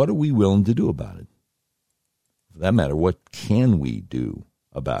 what are we willing to do about it? For that matter, what can we do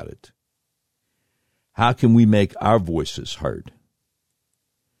about it? How can we make our voices heard?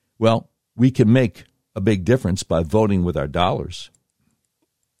 Well, we can make a big difference by voting with our dollars.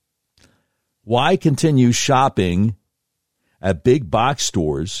 Why continue shopping at big box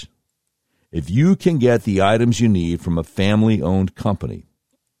stores if you can get the items you need from a family-owned company?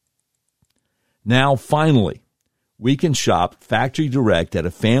 Now, finally, we can shop factory direct at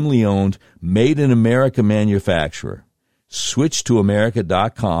a family-owned, made-in-America manufacturer.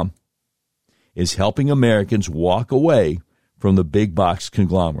 SwitchToAmerica.com is helping Americans walk away from the big box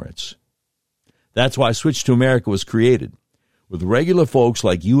conglomerates. That's why Switch to America was created, with regular folks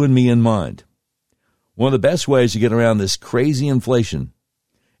like you and me in mind. One of the best ways to get around this crazy inflation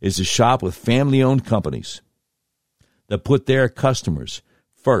is to shop with family-owned companies that put their customers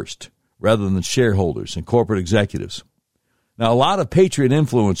first rather than shareholders and corporate executives. Now, a lot of Patriot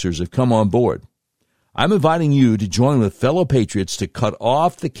influencers have come on board. I'm inviting you to join with fellow patriots to cut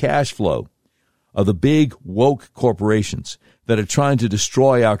off the cash flow of the big woke corporations that are trying to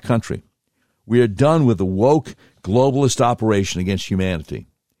destroy our country. We are done with the woke globalist operation against humanity.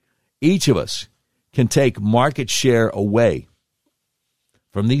 Each of us can take market share away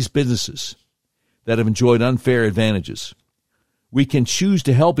from these businesses that have enjoyed unfair advantages. We can choose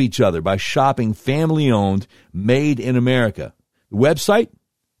to help each other by shopping family-owned, made in America. The website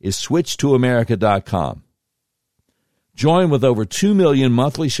is SwitchToAmerica.com. Join with over 2 million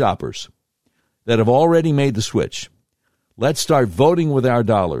monthly shoppers that have already made the switch. Let's start voting with our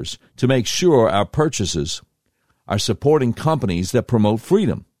dollars to make sure our purchases are supporting companies that promote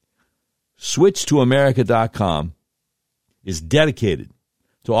freedom. SwitchToAmerica.com is dedicated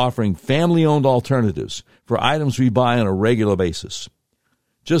to offering family-owned alternatives for items we buy on a regular basis.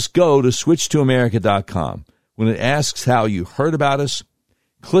 Just go to SwitchToAmerica.com. When it asks how you heard about us,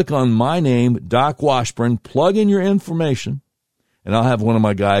 click on my name, Doc Washburn, plug in your information, and I'll have one of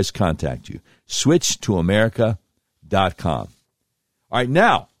my guys contact you. SwitchToAmerica.com. All right,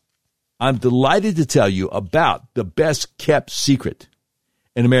 now, I'm delighted to tell you about the best-kept secret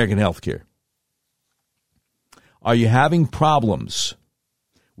in American healthcare. Are you having problems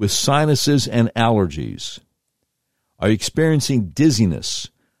with sinuses and allergies? Are you experiencing dizziness,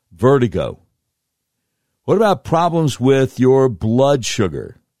 vertigo? What about problems with your blood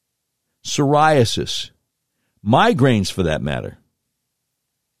sugar, psoriasis, migraines for that matter?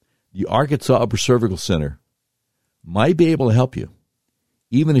 The Arkansas Upper Cervical Center might be able to help you,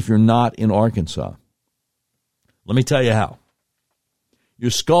 even if you're not in Arkansas. Let me tell you how.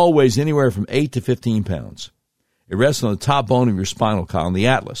 Your skull weighs anywhere from 8 to 15 pounds. It rests on the top bone of your spinal column, the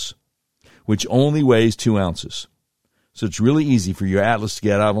atlas, which only weighs 2 ounces. So it's really easy for your atlas to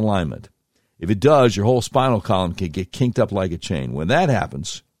get out of alignment. If it does, your whole spinal column can get kinked up like a chain. When that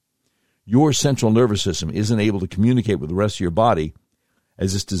happens, your central nervous system isn't able to communicate with the rest of your body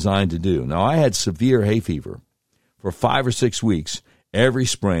as it's designed to do. Now, I had severe hay fever for 5 or 6 weeks every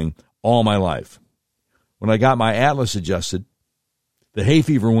spring all my life. When I got my atlas adjusted, the hay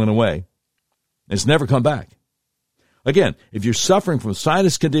fever went away. It's never come back. Again, if you're suffering from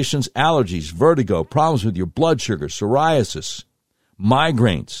sinus conditions, allergies, vertigo, problems with your blood sugar, psoriasis,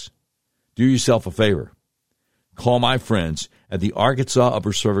 migraines, do yourself a favor. Call my friends at the Arkansas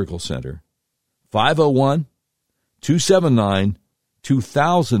Upper Cervical Center,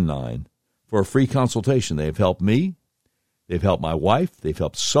 501-279-2009 for a free consultation. They have helped me. They've helped my wife. They've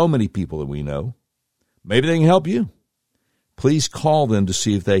helped so many people that we know. Maybe they can help you. Please call them to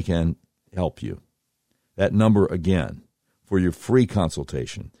see if they can help you. That number again for your free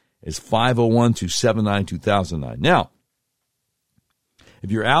consultation is 501-279-2009. Now, if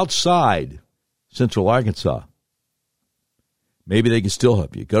you're outside Central Arkansas, maybe they can still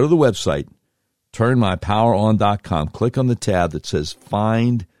help you. Go to the website, turnmypoweron.com, click on the tab that says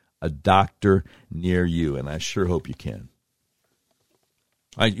Find a Doctor Near You, and I sure hope you can.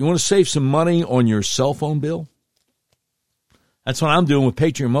 All right, you want to save some money on your cell phone bill? That's what I'm doing with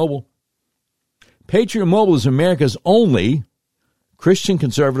Patriot Mobile. Patriot Mobile is America's only Christian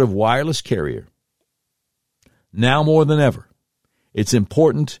conservative wireless carrier. Now more than ever, it's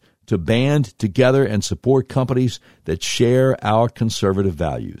important to band together and support companies that share our conservative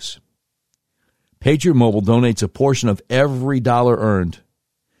values. Patriot Mobile donates a portion of every dollar earned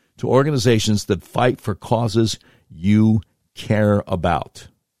to organizations that fight for causes you care about.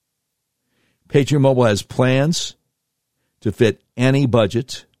 Patriot Mobile has plans to fit any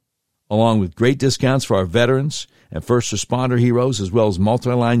budget, along with great discounts for our veterans and first responder heroes, as well as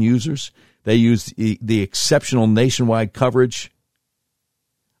multi-line users. They use the exceptional nationwide coverage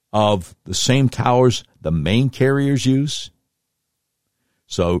of the same towers the main carriers use.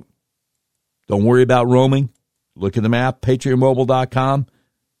 So don't worry about roaming. Look at the map, patriotmobile.com.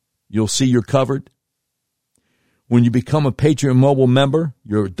 You'll see you're covered. When you become a Patriot Mobile member,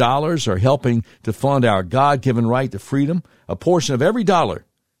 your dollars are helping to fund our God-given right to freedom. A portion of every dollar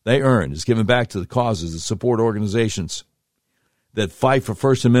they earn is given back to the causes that support organizations that fight for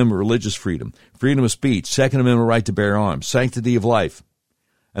First Amendment religious freedom, freedom of speech, Second Amendment right to bear arms, sanctity of life,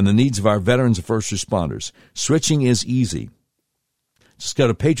 and the needs of our veterans and first responders. Switching is easy. Just go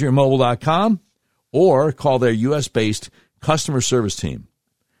to patriotmobile.com or call their U.S.-based customer service team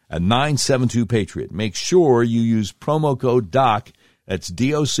at 972-PATRIOT. Make sure you use promo code DOC, that's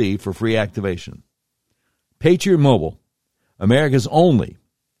DOC, for free activation. Patriot Mobile, America's only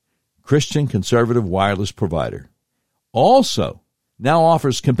Christian conservative wireless provider, also now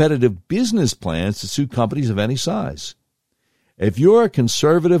offers competitive business plans to suit companies of any size. If you're a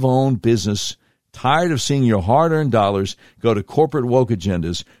conservative-owned business tired of seeing your hard-earned dollars go to corporate woke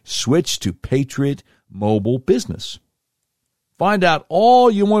agendas, switch to Patriot Mobile Business. Find out all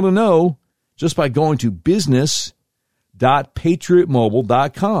you want to know just by going to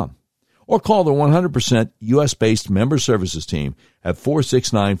business.patriotmobile.com or call the 100% U.S.-based member services team at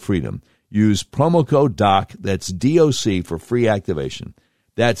 469-FREEDOM. Use promo code DOC, that's DOC, for free activation.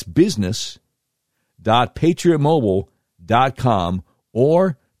 That's business.patriotmobile.com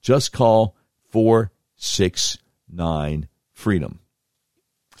or just call 469-FREEDOM.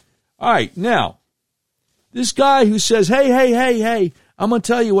 All right, now, this guy who says, hey, I'm going to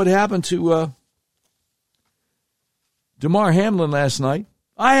tell you what happened to Damar Hamlin last night.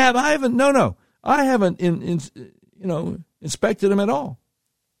 I haven't inspected him at all.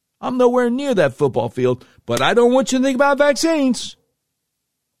 I'm nowhere near that football field, but I don't want you to think about vaccines.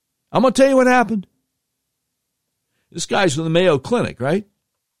 I'm going to tell you what happened. This guy's from the Mayo Clinic, right?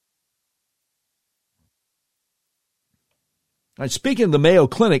 All right, speaking of the Mayo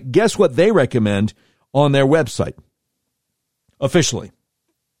Clinic, guess what they recommend on their website officially?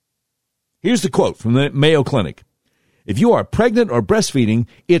 Here's the quote from the Mayo Clinic. If you are pregnant or breastfeeding,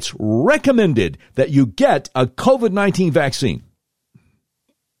 it's recommended that you get a COVID-19 vaccine.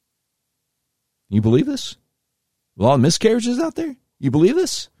 You believe this? A lot of miscarriages out there? You believe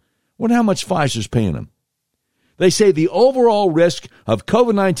this? Wonder how much Pfizer's paying them. They say the overall risk of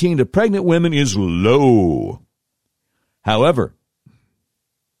COVID-19 to pregnant women is low. However,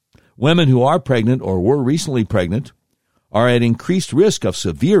 women who are pregnant or were recently pregnant are at increased risk of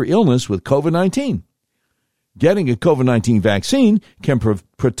severe illness with COVID-19. Getting a COVID-19 vaccine can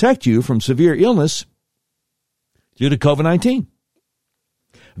protect you from severe illness due to COVID-19.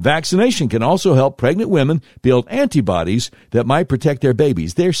 Vaccination can also help pregnant women build antibodies that might protect their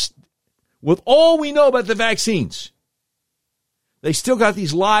babies. With all we know about the vaccines, they still got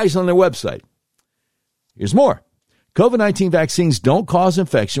these lies on their website. Here's more. COVID-19 vaccines don't cause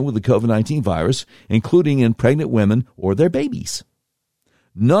infection with the COVID-19 virus, including in pregnant women or their babies.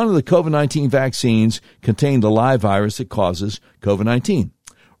 None of the COVID-19 vaccines contain the live virus that causes COVID-19.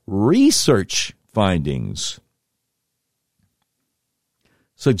 Research findings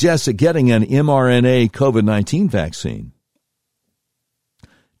suggests that getting an mRNA COVID-19 vaccine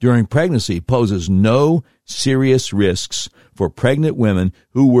during pregnancy poses no serious risks for pregnant women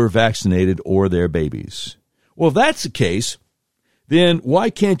who were vaccinated or their babies. Well, if that's the case, then why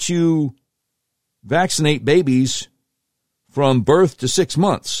can't you vaccinate babies from birth to 6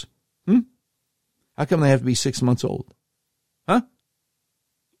 months? How come they have to be 6 months old? Huh?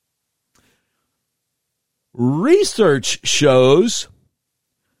 Research shows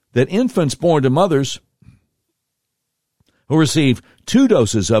that infants born to mothers who receive 2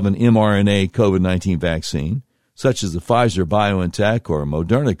 doses of an mRNA COVID-19 vaccine, such as the Pfizer-BioNTech or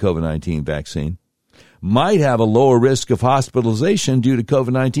Moderna COVID-19 vaccine, might have a lower risk of hospitalization due to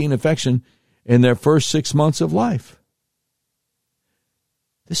COVID-19 infection in their first 6 months of life.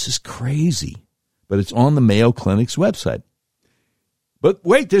 This is crazy, but it's on the Mayo Clinic's website. But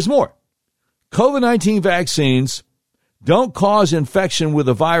wait, there's more. COVID-19 vaccines don't cause infection with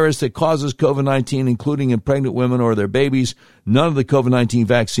a virus that causes COVID-19, including in pregnant women or their babies. None of the COVID-19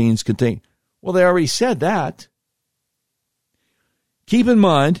 vaccines contain. Well, they already said that. Keep in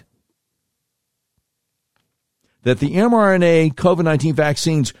mind that the mRNA COVID-19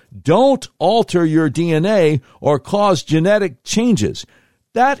 vaccines don't alter your DNA or cause genetic changes.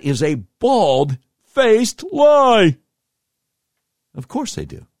 That is a bald-faced lie. Of course they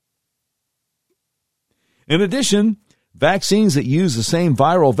do. In addition, vaccines that use the same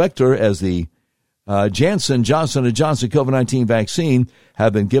viral vector as the Johnson & Johnson COVID-19 vaccine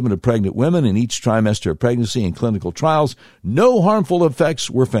have been given to pregnant women in each trimester of pregnancy in clinical trials. No harmful effects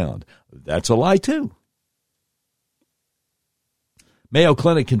were found. That's a lie, too. Mayo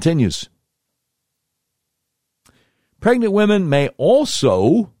Clinic continues. Pregnant women may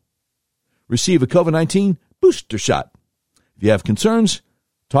also receive a COVID-19 booster shot. If you have concerns,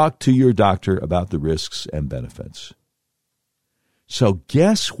 talk to your doctor about the risks and benefits. So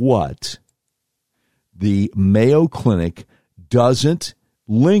guess what the Mayo Clinic doesn't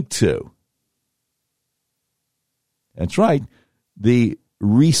link to? That's right. The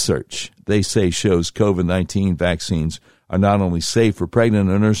research, they say, shows COVID-19 vaccines are not only safe for pregnant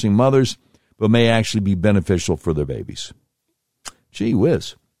and nursing mothers, but may actually be beneficial for their babies. Gee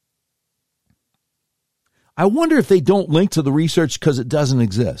whiz. I wonder if they don't link to the research because it doesn't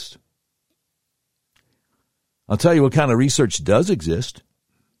exist. I'll tell you what kind of research does exist.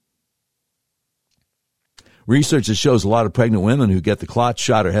 Research that shows a lot of pregnant women who get the clot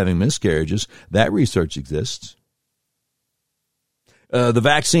shot are having miscarriages. That research exists. The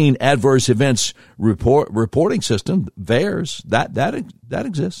Vaccine Adverse Events Reporting System, VAERS, that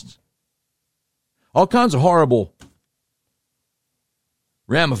exists. All kinds of horrible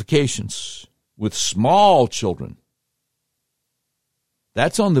ramifications with small children.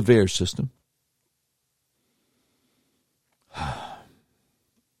 That's on the VAERS system.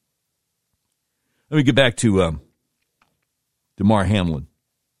 Let me get back to Damar Hamlin,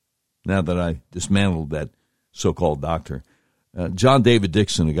 now that I dismantled that so-called doctor. John David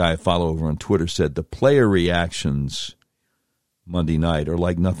Dixon, a guy I follow over on Twitter, said the player reactions Monday night are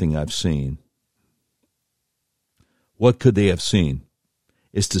like nothing I've seen. What could they have seen?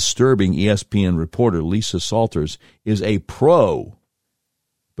 It's disturbing. ESPN reporter Lisa Salters is a pro,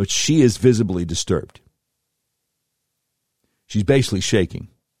 but she is visibly disturbed. She's basically shaking.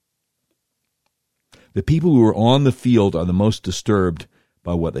 The people who are on the field are the most disturbed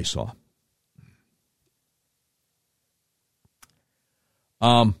by what they saw.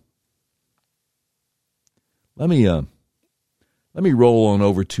 Let me roll on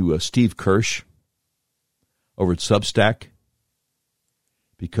over to Steve Kirsch over at Substack,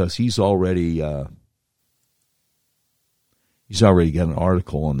 because he's already got an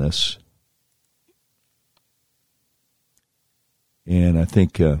article on this, and I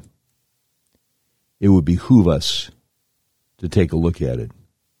think it would behoove us to take a look at it.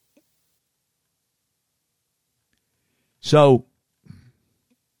 So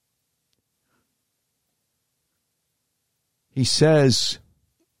he says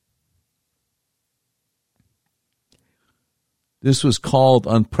this was called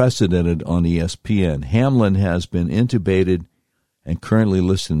unprecedented on ESPN. Hamlin has been intubated and currently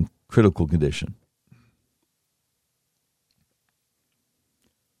listed in critical condition.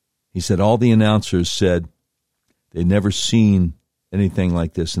 He said all the announcers said they'd never seen anything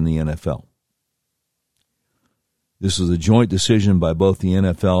like this in the NFL. This was a joint decision by both the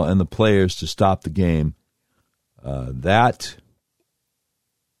NFL and the players to stop the game. That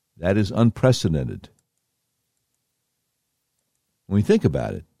is unprecedented. When we think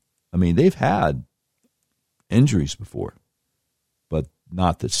about it, I mean, they've had injuries before, but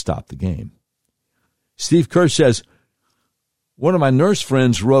not that stopped the game. Steve Kirsch says, one of my nurse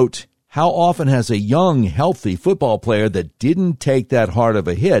friends wrote, how often has a young, healthy football player that didn't take that hard of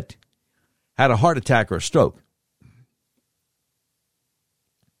a hit had a heart attack or a stroke?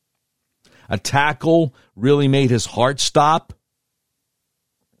 A tackle really made his heart stop?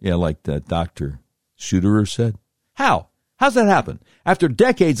 Yeah, like Dr. Schutterer said. How? How's that happen? After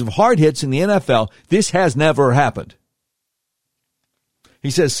decades of hard hits in the NFL, this has never happened. He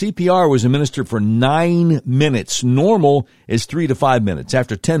says CPR was administered for 9 minutes. Normal is 3 to 5 minutes.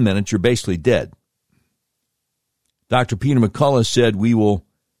 After 10 minutes, you're basically dead. Dr. Peter McCullough said we will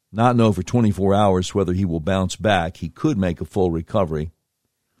not know for 24 hours whether he will bounce back. He could make a full recovery.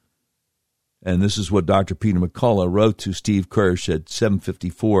 And this is what Dr. Peter McCullough wrote to Steve Kirsch at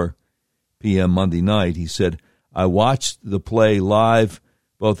 7:54 p.m. Monday night. He said, I watched the play live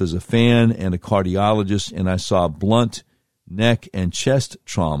both as a fan and a cardiologist, and I saw blunt neck and chest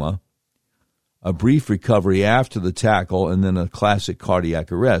trauma. a brief recovery after the tackle, and then a classic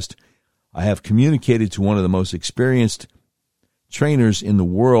cardiac arrest. I have communicated to one of the most experienced trainers in the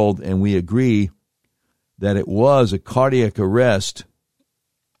world, and we agree that it was a cardiac arrest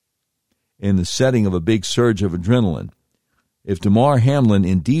in the setting of a big surge of adrenaline. If Damar Hamlin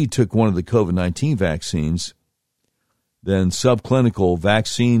indeed took one of the COVID-19 vaccines, then subclinical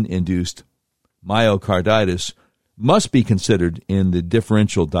vaccine-induced myocarditis must be considered in the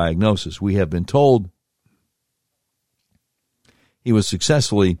differential diagnosis. We have been told he was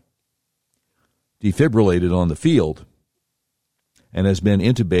successfully defibrillated on the field and has been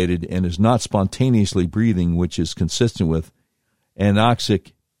intubated and is not spontaneously breathing, which is consistent with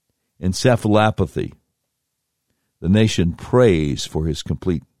anoxic encephalopathy. The nation prays for his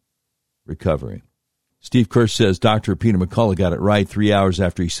complete recovery. Steve Kirsch says Dr. Peter McCullough got it right 3 hours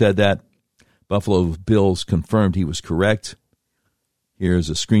after he said that. Buffalo Bills confirmed he was correct. Here's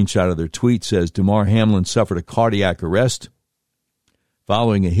a screenshot of their tweet. It says, Damar Hamlin suffered a cardiac arrest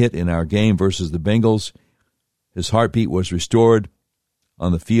following a hit in our game versus the Bengals. His heartbeat was restored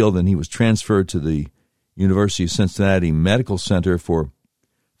on the field, and he was transferred to the University of Cincinnati Medical Center for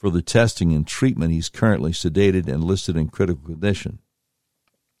the testing and treatment. He's currently sedated and listed in critical condition.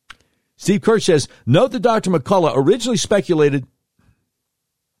 Steve Kirsch says, note that Dr. McCullough originally speculated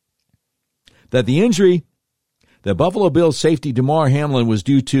that the injury that Buffalo Bills safety Damar Hamlin was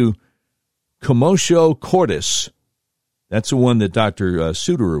due to commotio cordis. That's the one that Dr.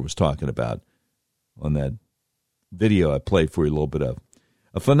 Suterer was talking about on that video I played for you a little bit of.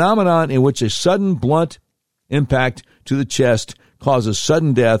 A phenomenon in which a sudden blunt impact to the chest causes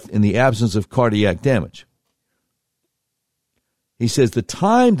sudden death in the absence of cardiac damage. He says the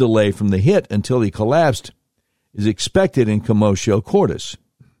time delay from the hit until he collapsed is expected in commotio cordis.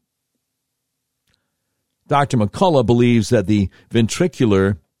 Dr. McCullough believes that the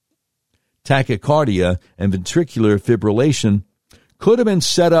ventricular tachycardia and ventricular fibrillation could have been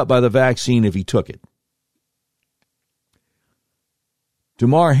set up by the vaccine if he took it.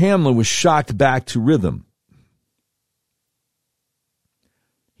 Damar Hamlin was shocked back to rhythm.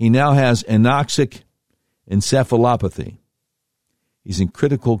 He now has anoxic encephalopathy. He's in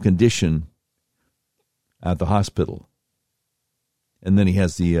critical condition at the hospital. And then he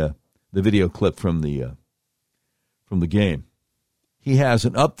has the video clip from the game. He has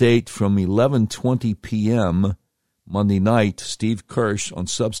an update from 11:20 p.m. Monday night. Steve Kirsch on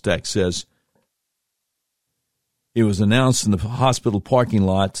Substack says it was announced in the hospital parking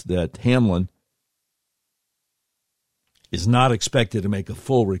lot that Hamlin is not expected to make a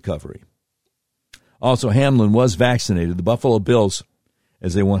full recovery. Also, Hamlin was vaccinated. The Buffalo Bills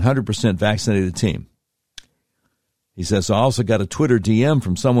is a 100% vaccinated team. He says, I also got a Twitter DM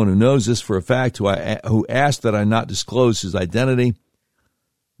from someone who knows this for a fact who asked that I not disclose his identity.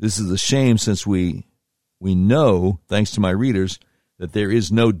 This is a shame since we know, thanks to my readers, that there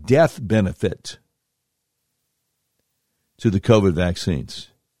is no death benefit to the COVID vaccines.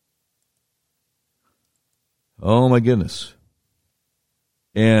 Oh, my goodness.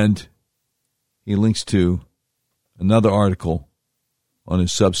 And he links to another article on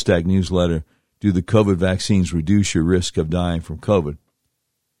his Substack newsletter. Do the COVID vaccines reduce your risk of dying from COVID?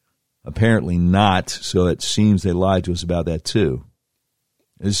 Apparently not, so it seems they lied to us about that too.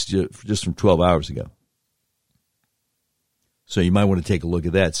 This is just from 12 hours ago. So you might want to take a look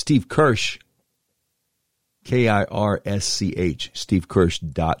at that. Steve Kirsch, Kirsch,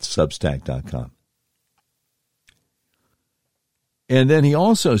 stevekirsch.substack.com. And then he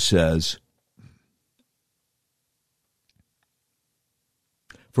also says,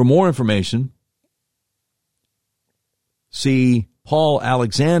 for more information, see Paul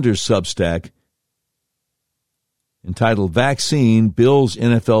Alexander's Substack entitled Vaccine, Bills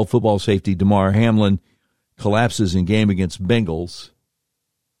NFL football safety Damar Hamlin collapses in game against Bengals.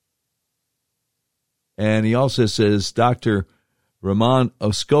 And he also says, Dr. Ramon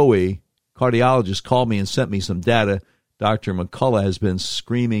Oskowe, cardiologist, called me and sent me some data. Dr. McCullough has been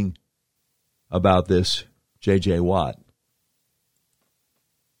screaming about this, J.J. Watt.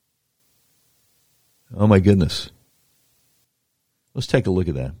 Oh, my goodness. Let's take a look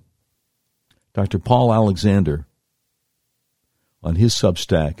at that. Dr. Paul Alexander on his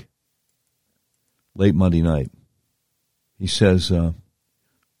Substack late Monday night. He says,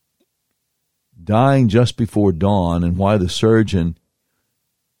 dying just before dawn and why the surge in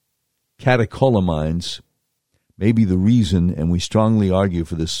catecholamines may be the reason, and we strongly argue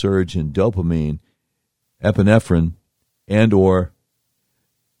for this surge in dopamine, epinephrine, and or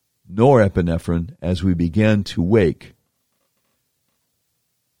norepinephrine as we begin to wake.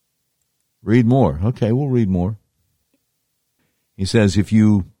 Read more. Okay, we'll read more. He says, if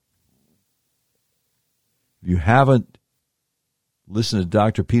you If you haven't listened to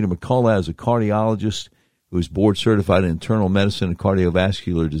Dr. Peter McCullough as a cardiologist who is board certified in internal medicine and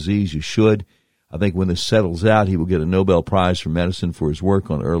cardiovascular disease, you should. I think when this settles out, he will get a Nobel Prize for medicine for his work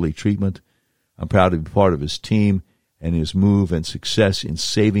on early treatment. I'm proud to be part of his team and his move and success in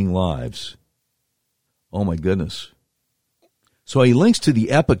saving lives. Oh, my goodness. So he links to the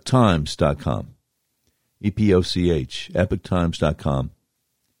epochtimes.com, EPOCH, epochtimes.com.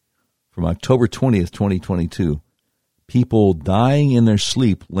 From October 20th, 2022, people dying in their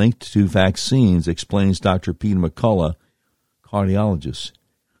sleep linked to vaccines, explains Dr. Peter McCullough, cardiologist.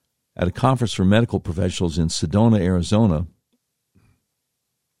 At a conference for medical professionals in Sedona, Arizona,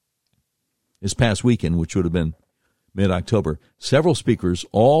 this past weekend, which would have been mid-October, several speakers,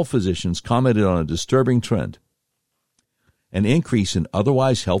 all physicians, commented on a disturbing trend, an increase in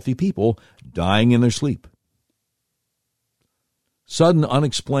otherwise healthy people dying in their sleep. Sudden,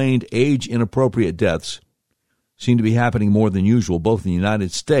 unexplained, age-inappropriate deaths seem to be happening more than usual, both in the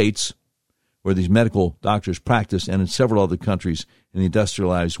United States, where these medical doctors practice, and in several other countries in the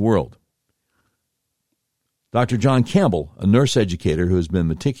industrialized world. Dr. John Campbell, a nurse educator who has been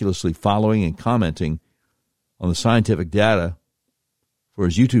meticulously following and commenting on the scientific data for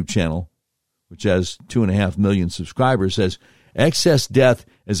his YouTube channel, which has 2.5 million subscribers, says excess death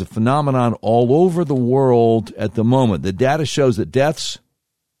is a phenomenon all over the world at the moment. The data shows that deaths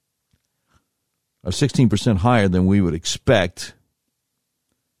are 16% higher than we would expect.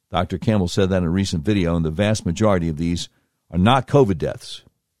 Dr. Campbell said that in a recent video, and the vast majority of these are not COVID deaths.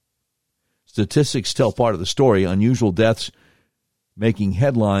 Statistics tell part of the story. Unusual deaths making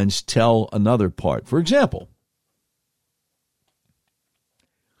headlines tell another part. For example,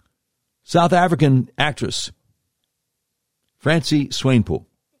 South African actress Francie Swanepoel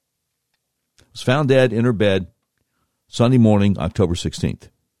was found dead in her bed Sunday morning, October 16th.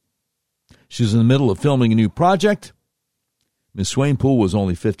 She was in the middle of filming a new project. Ms. Swanepoel was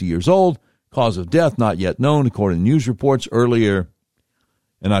only 50 years old. Cause of death not yet known, according to news reports. Earlier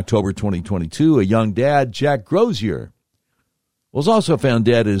in October 2022, a young dad, Jack Grozier, was also found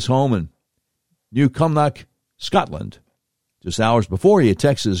dead at his home in New Cumnock, Scotland. Just hours before, he had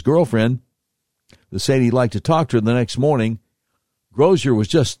texted his girlfriend to say he'd like to talk to her the next morning. Grozier was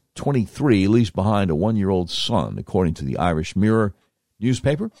just 23, leaves behind a 1-year-old son, according to the Irish Mirror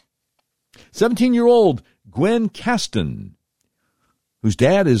newspaper. 17-year-old Gwen Caston, whose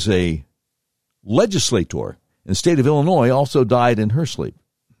dad is a legislator in the state of Illinois, also died in her sleep.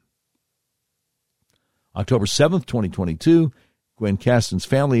 October 7th, 2022, Gwen Caston's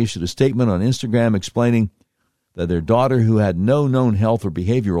family issued a statement on Instagram explaining that their daughter, who had no known health or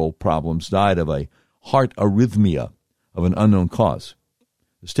behavioral problems, died of a heart arrhythmia of an unknown cause.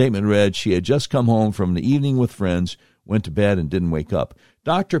 The statement read, she had just come home from the evening with friends, went to bed, and didn't wake up.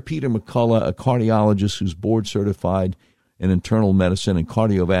 Dr. Peter McCullough, a cardiologist who's board certified in internal medicine and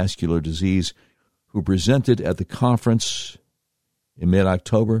cardiovascular disease, who presented at the conference in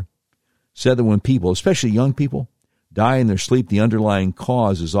mid-October, said that when people, especially young people, die in their sleep, the underlying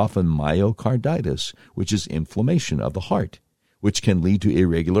cause is often myocarditis, which is inflammation of the heart, which can lead to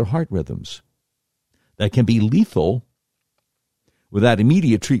irregular heart rhythms that can be lethal without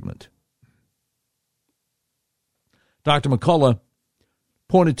immediate treatment. Dr. McCullough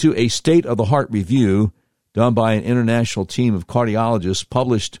pointed to a state-of-the-heart review done by an international team of cardiologists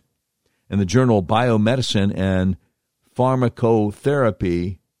published in the journal Biomedicine and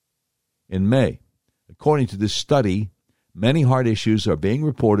Pharmacotherapy in May. According to this study, many heart issues are being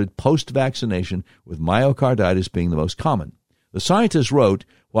reported post-vaccination, with myocarditis being the most common. The scientists wrote,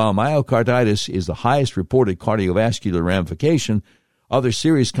 while myocarditis is the highest reported cardiovascular ramification, other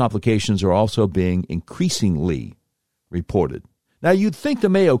serious complications are also being increasingly reported. Now, you'd think the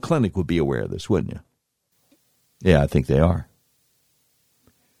Mayo Clinic would be aware of this, wouldn't you? Yeah, I think they are.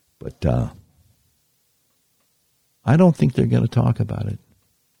 But I don't think they're going to talk about it.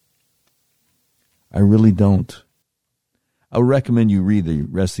 I really don't. I would recommend you read the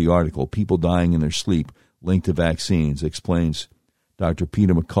rest of the article, People Dying in Their Sleep, Linked to Vaccines, explains Dr.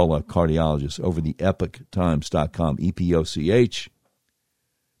 Peter McCullough, cardiologist, over the epochtimes.com, EPOCH.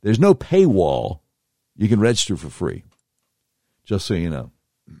 There's no paywall. You can register for free, just so you know.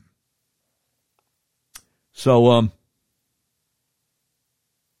 So,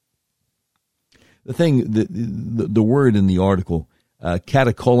 the thing, the word in the article,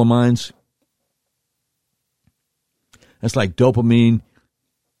 catecholamines, that's like dopamine,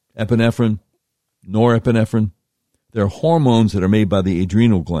 epinephrine, norepinephrine. They're hormones that are made by the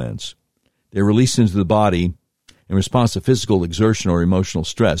adrenal glands. They're released into the body in response to physical exertion or emotional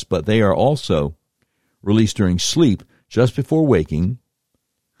stress, but they are also released during sleep, just before waking,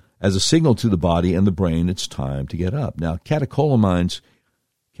 as a signal to the body and the brain it's time to get up. Now, catecholamines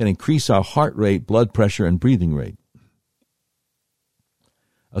can increase our heart rate, blood pressure, and breathing rate.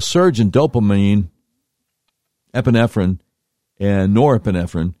 A surge in dopamine, epinephrine, and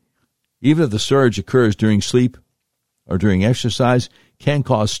norepinephrine, even if the surge occurs during sleep or during exercise, can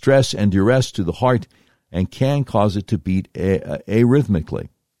cause stress and duress to the heart and can cause it to beat arrhythmically.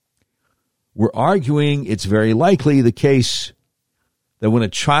 We're arguing it's very likely the case that when a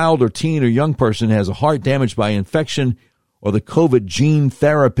child or teen or young person has a heart damaged by infection or the COVID gene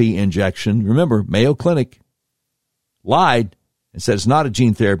therapy injection, remember, Mayo Clinic lied and said it's not a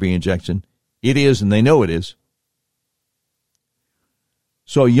gene therapy injection. It is, and they know it is.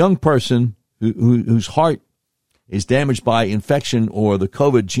 So a young person whose heart is damaged by infection or the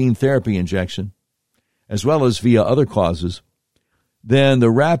COVID gene therapy injection, as well as via other causes, then the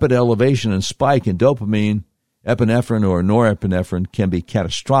rapid elevation and spike in dopamine, epinephrine, or norepinephrine can be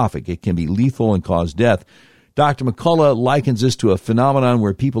catastrophic. It can be lethal and cause death. Dr. McCullough likens this to a phenomenon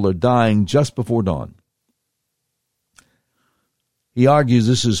where people are dying just before dawn. He argues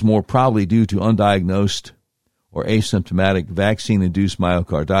this is more probably due to undiagnosed or asymptomatic vaccine-induced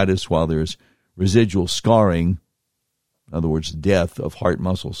myocarditis, while there's residual scarring, in other words, death of heart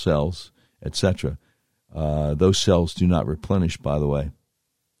muscle cells, etc. Those cells do not replenish, by the way.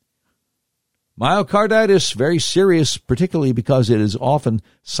 Myocarditis, very serious, particularly because it is often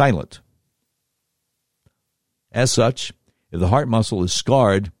silent. As such, if the heart muscle is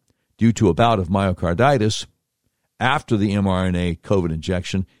scarred due to a bout of myocarditis after the mRNA COVID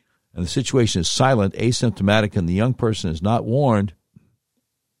injection, and the situation is silent, asymptomatic, and the young person is not warned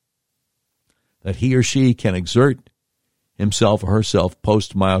that he or she can exert himself or herself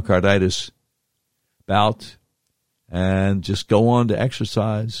post-myocarditis bout and just go on to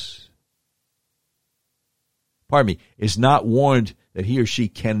exercise. Pardon me, is not warned that he or she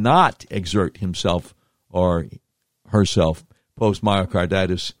cannot exert himself or herself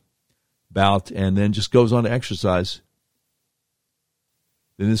post-myocarditis bout and then just goes on to exercise,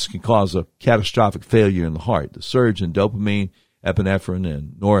 then this can cause a catastrophic failure in the heart. The surge in dopamine, epinephrine,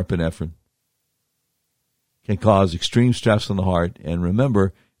 and norepinephrine can cause extreme stress on the heart. And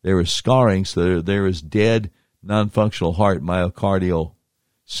remember, there is scarring, so there is dead, non-functional heart, myocardial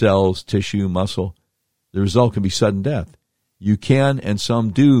cells, tissue, muscle. The result can be sudden death. You can, and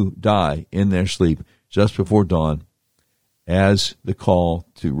some do, die in their sleep just before dawn, as the call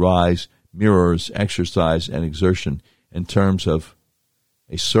to rise mirrors exercise and exertion in terms of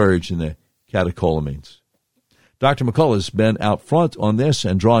a surge in the catecholamines. Dr. McCullough has been out front on this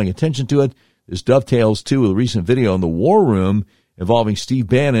and drawing attention to it. This dovetails, too, with a recent video in the War Room involving Steve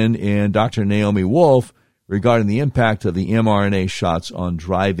Bannon and Dr. Naomi Wolf regarding the impact of the mRNA shots on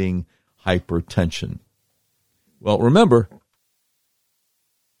driving hypertension. Well, remember,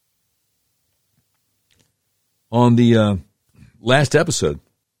 on the last episode,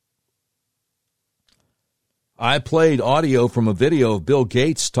 I played audio from a video of Bill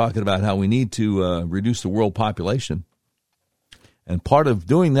Gates talking about how we need to reduce the world population. And part of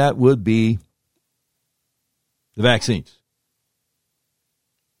doing that would be the vaccines.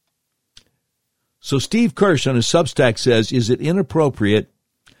 So Steve Kirsch on his Substack says, is it inappropriate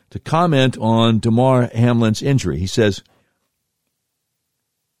to comment on Damar Hamlin's injury? He says,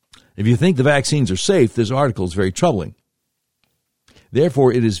 if you think the vaccines are safe, this article is very troubling.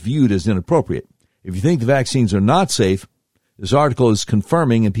 Therefore, it is viewed as inappropriate. If you think the vaccines are not safe, this article is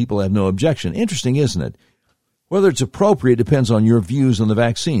confirming and people have no objection. Interesting, isn't it? Whether it's appropriate depends on your views on the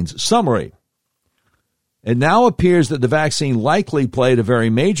vaccines. Summary. It now appears that the vaccine likely played a very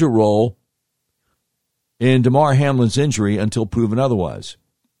major role in Damar Hamlin's injury until proven otherwise.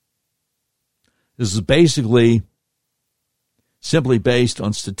 This is basically simply based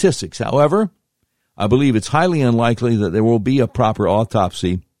on statistics. However, I believe it's highly unlikely that there will be a proper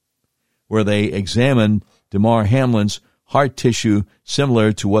autopsy where they examine Damar Hamlin's heart tissue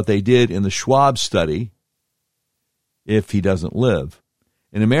similar to what they did in the Schwab study if he doesn't live.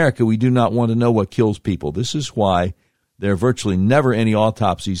 In America, we do not want to know what kills people. This is why there are virtually never any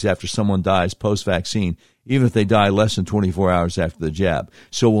autopsies after someone dies post-vaccine, even if they die less than 24 hours after the jab.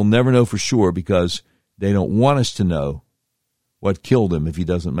 So we'll never know for sure because they don't want us to know what killed him if he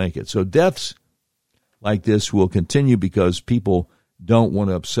doesn't make it. So deaths like this will continue because people don't want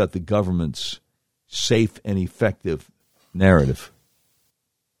to upset the government's safe and effective narrative.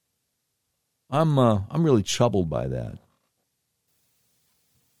 I'm really troubled by that.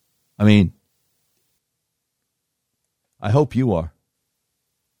 I mean, I hope you are.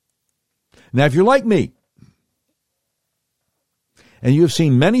 Now, if you're like me, and you have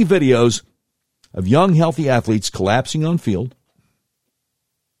seen many videos of young, healthy athletes collapsing on field,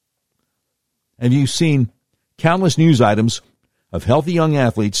 and you've seen countless news items of healthy young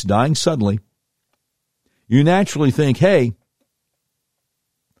athletes dying suddenly, you naturally think, hey,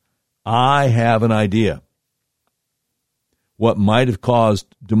 I have an idea what might have caused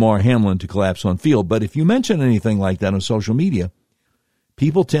Damar Hamlin to collapse on field. But if you mention anything like that on social media,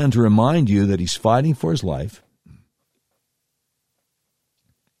 people tend to remind you that he's fighting for his life.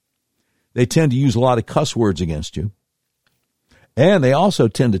 They tend to use a lot of cuss words against you. And they also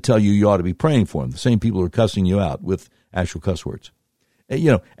tend to tell you you ought to be praying for him. The same people who are cussing you out with actual cuss words.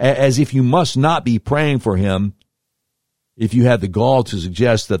 You know, as if you must not be praying for him if you had the gall to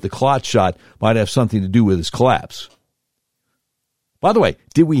suggest that the clot shot might have something to do with his collapse. By the way,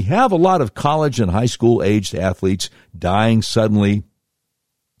 did we have a lot of college and high school aged athletes dying suddenly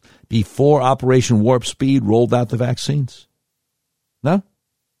before Operation Warp Speed rolled out the vaccines? No?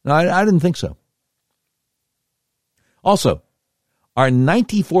 No, I didn't think so. Also, are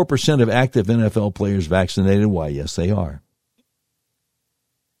 94% of active NFL players vaccinated? Why, yes, they are.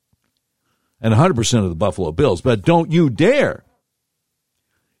 And 100% of the Buffalo Bills. But don't you dare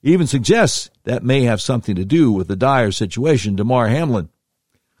even suggest that may have something to do with the dire situation Damar Hamlin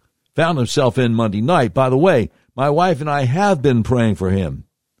found himself in Monday night. By the way, my wife and I have been praying for him,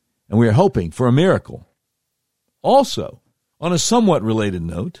 and we are hoping for a miracle. Also, on a somewhat related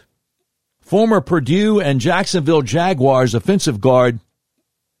note, former Purdue and Jacksonville Jaguars offensive guard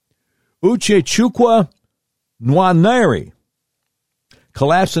Uchechukwu Nwaneri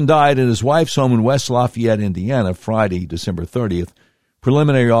collapsed and died at his wife's home in West Lafayette, Indiana, Friday, December 30th.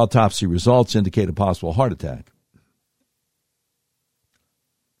 Preliminary autopsy results indicate a possible heart attack.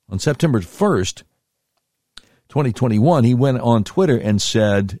 On September 1st, 2021, he went on Twitter and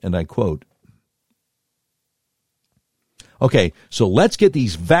said, and I quote, okay, so let's get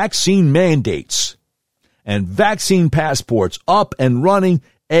these vaccine mandates and vaccine passports up and running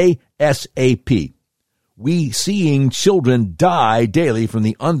ASAP. We seeing children die daily from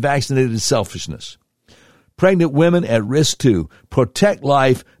the unvaccinated selfishness. Pregnant women at risk too. Protect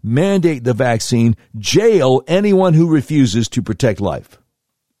life, mandate the vaccine, jail anyone who refuses to protect life.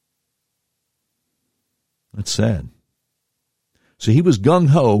 That's sad. So he was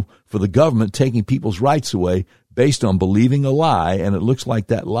gung-ho for the government taking people's rights away based on believing a lie, and it looks like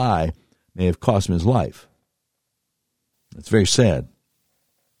that lie may have cost him his life. That's very sad.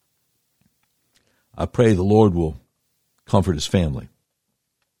 I pray the Lord will comfort his family.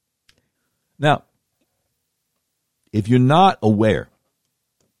 Now, if you're not aware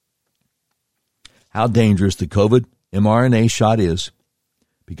how dangerous the COVID mRNA shot is,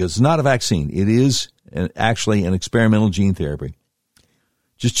 because it's not a vaccine, it is actually an experimental gene therapy,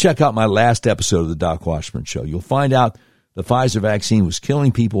 just check out my last episode of the Doc Washburn Show. You'll find out the Pfizer vaccine was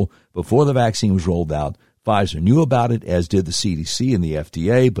killing people before the vaccine was rolled out. Pfizer knew about it, as did the CDC and the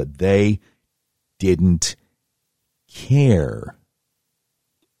FDA, but they didn't care.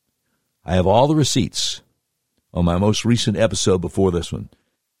 I have all the receipts on my most recent episode before this one.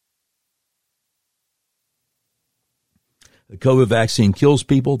 The COVID vaccine kills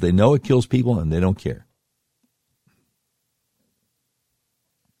people. They know it kills people, and they don't care.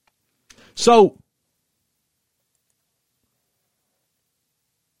 So,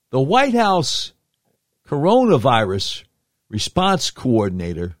 the White House coronavirus response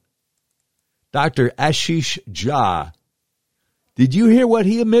coordinator, Dr. Ashish Jha, did you hear what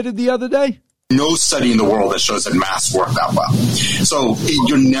he admitted the other day? No study in the world that shows that masks work that well. So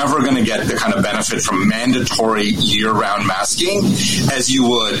you're never going to get the kind of benefit from mandatory year-round masking as you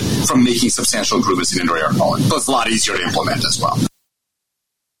would from making substantial improvements in indoor air quality. So it's a lot easier to implement as well.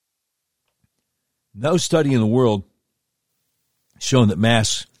 No study in the world showing that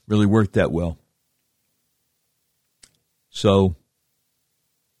masks really work that well. So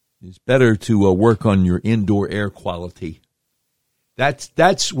it's better to work on your indoor air quality.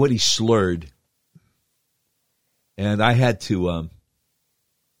 That's what he slurred. And I had to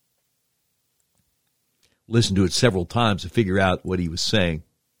listen to it several times to figure out what he was saying.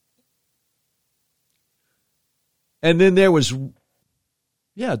 And then there was,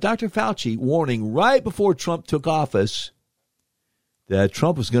 Dr. Fauci warning right before Trump took office that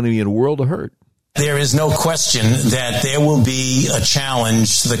Trump was going to be in a world of hurt. There is no question that there will be a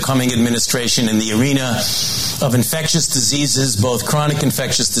challenge to the coming administration in the arena of infectious diseases, both chronic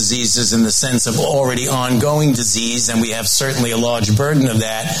infectious diseases in the sense of already ongoing disease, and we have certainly a large burden of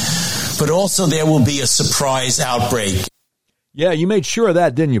that, but also there will be a surprise outbreak. Yeah, you made sure of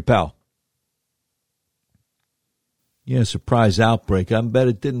that, didn't you, pal? Yeah, surprise outbreak. I bet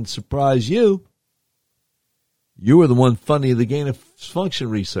it didn't surprise you. You were the one funding the gain of function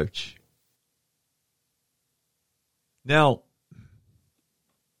research. Now,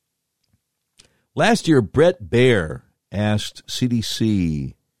 Last year, Brett Baer asked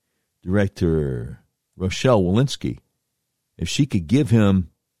CDC Director Rochelle Walensky if she could give him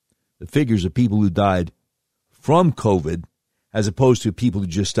the figures of people who died from COVID as opposed to people who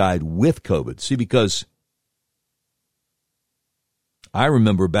just died with COVID. See, because I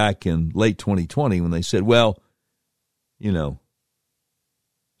remember back in late 2020 when they said, well, you know,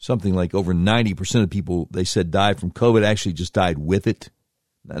 something like over 90% of people they said died from COVID actually just died with it,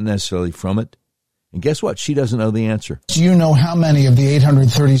 not necessarily from it. And guess what? She doesn't know the answer. Do you know how many of the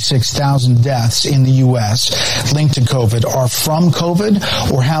 836,000 deaths in the U.S. linked to COVID are from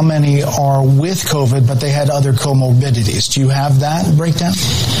COVID, or how many are with COVID, but they had other comorbidities? Do you have that breakdown?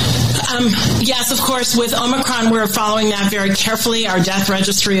 Yes, of course. With Omicron, we're following that very carefully. Our death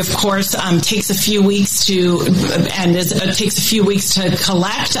registry, of course, takes a few weeks to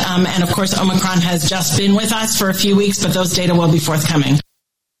collect. And of course, Omicron has just been with us for a few weeks, but those data will be forthcoming.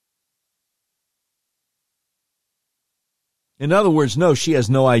 In other words, no, she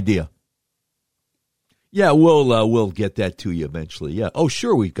has no idea. Yeah, we'll get that to you eventually. Yeah. Oh,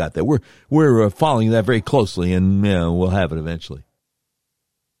 sure, we've got that. We're following that very closely, and we'll have it eventually.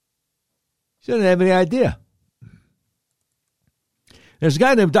 She doesn't have any idea. There's a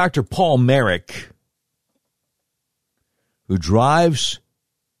guy named Dr. Paul Marik who drives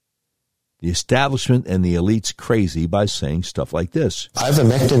the establishment and the elites crazy by saying stuff like this.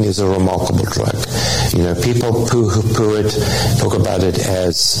 Ivermectin is a remarkable drug. You know, people poo-poo it, talk about it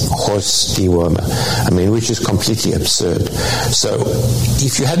as horse dewormer. I mean, which is completely absurd. So,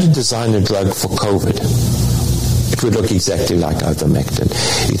 if you had to design a drug for COVID, it would look exactly like ivermectin.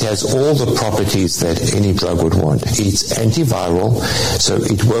 It has all the properties that any drug would want. It's antiviral, so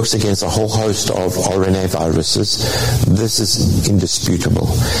it works against a whole host of RNA viruses. This is indisputable.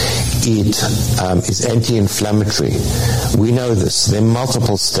 It is anti-inflammatory. We know this. There are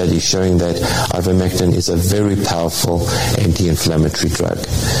multiple studies showing that ivermectin is a very powerful anti-inflammatory drug.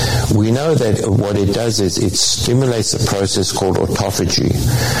 We know that what it does is it stimulates a process called autophagy,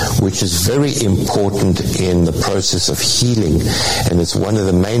 which is very important in the process of healing, and it's one of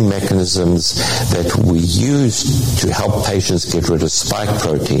the main mechanisms that we use to help patients get rid of spike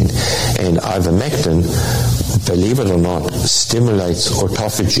protein. And ivermectin, believe it or not, stimulates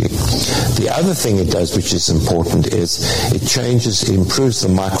autophagy. The other thing it does, which is important, is it improves the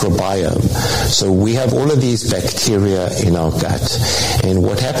microbiome. So we have all of these bacteria in our gut, and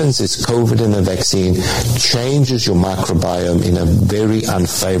what happens is COVID and the vaccine changes your microbiome in a very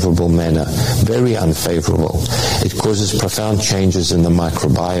unfavorable manner, very unfavorable. It causes profound changes in the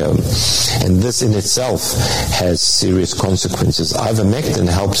microbiome, and this in itself has serious consequences. Ivermectin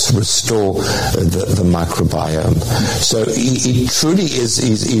helps restore the microbiome. So it truly is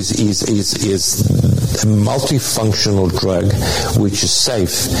a multifunctional drug which is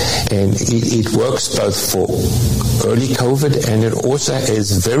safe, and it works both for early COVID, and it also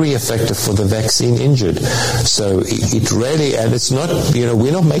is very effective for the vaccine injured. So it really, and it's not,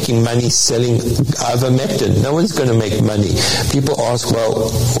 we're not making money selling ivermectin. No one's going to make money. People ask, well,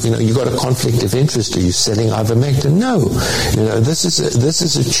 you got a conflict of interest. Are you selling ivermectin? No. This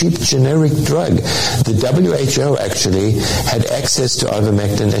is a cheap generic drug. The WHO actually had access to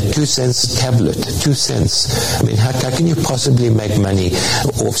ivermectin at 2 cents a tablet. 2 cents. I mean, how can you possibly make money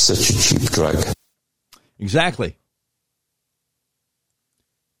off such a cheap drug? Exactly.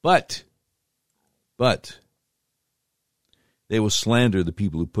 But they will slander the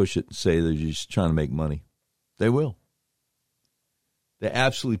people who push it and say they're just trying to make money. They will. They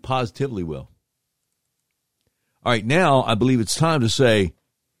absolutely positively will. All right, now I believe it's time to say,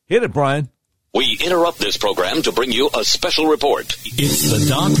 hit it, Brian. We interrupt this program to bring you a special report. It's the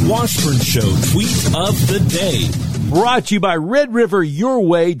Doc Washburn Show tweet of the day. Brought to you by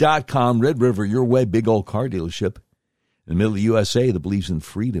RedRiverYourWay.com. Red River Your Way, big old car dealership in the middle of the USA that believes in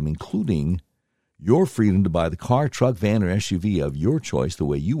freedom, including your freedom to buy the car, truck, van, or SUV of your choice the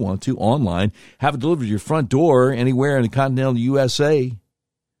way you want to online. Have it delivered to your front door anywhere in the continental USA.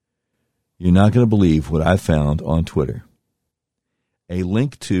 You're not going to believe what I found on Twitter. A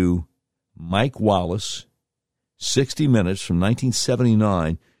link to Mike Wallace, 60 Minutes from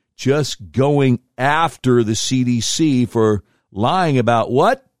 1979, just going after the CDC for lying about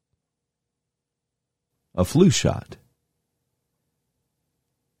what? A flu shot.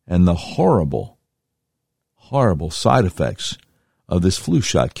 And the horrible side effects of this flu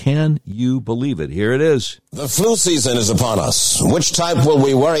shot. Can you believe it? Here it is. The flu season is upon us. Which type will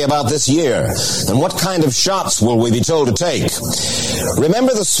we worry about this year? And what kind of shots will we be told to take?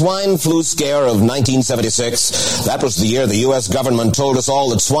 Remember the swine flu scare of 1976? That was the year the U.S. government told us all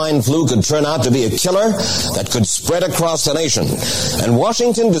that swine flu could turn out to be a killer that could spread across the nation. And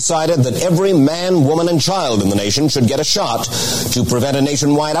Washington decided that every man, woman, and child in the nation should get a shot to prevent a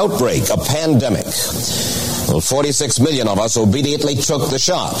nationwide outbreak, a pandemic. Well, 46 million of us obediently took the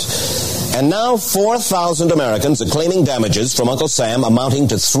shot. And now 4,000 Americans are claiming damages from Uncle Sam amounting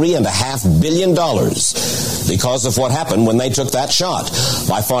to $3.5 billion because of what happened when they took that shot.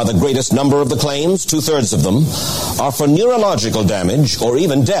 By far the greatest number of the claims, 2/3 of them, are for neurological damage or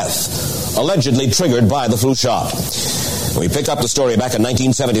even death, allegedly triggered by the flu shot. We pick up the story back in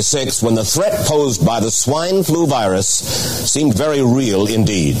 1976 when the threat posed by the swine flu virus seemed very real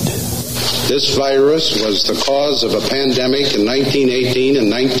indeed. This virus was the cause of a pandemic in 1918 and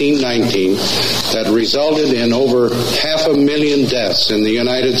 1919 that resulted in over 500,000 deaths in the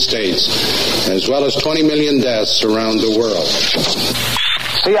United States, as well as 20 million deaths around the world.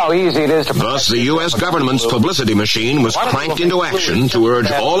 See how easy it is to... Thus, the U.S. government's publicity machine was cranked into action to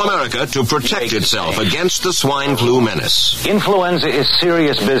urge all America to protect itself against the swine flu menace. Influenza is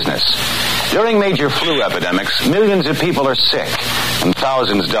serious business. During major flu epidemics, millions of people are sick and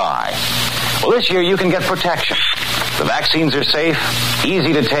thousands die. Well, this year you can get protection. The vaccines are safe,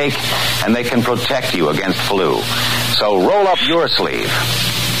 easy to take, and they can protect you against flu. So roll up your sleeve.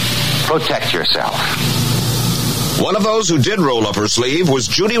 Protect yourself. One of those who did roll up her sleeve was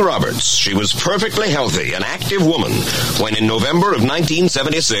Judy Roberts. She was perfectly healthy, an active woman, when in November of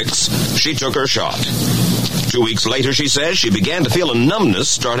 1976, she took her shot. 2 weeks later, she says, she began to feel a numbness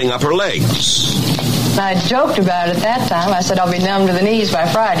starting up her legs. I joked about it at that time. I said, I'll be numb to the knees by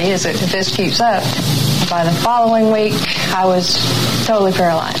Friday if this keeps up. By the following week, I was totally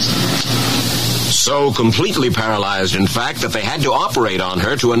paralyzed. So completely paralyzed, in fact, that they had to operate on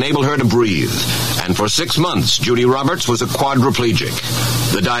her to enable her to breathe. And for 6 months, Judy Roberts was a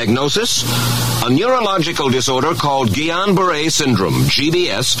quadriplegic. The diagnosis? A neurological disorder called Guillain-Barré syndrome,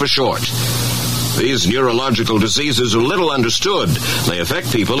 GBS for short. These neurological diseases are little understood. They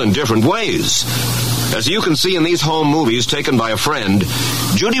affect people in different ways. As you can see in these home movies taken by a friend,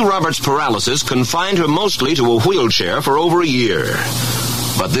 Judy Roberts' paralysis confined her mostly to a wheelchair for over a year.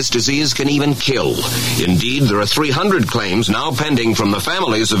 But this disease can even kill. Indeed, there are 300 claims now pending from the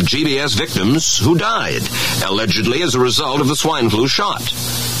families of GBS victims who died, allegedly as a result of the swine flu shot.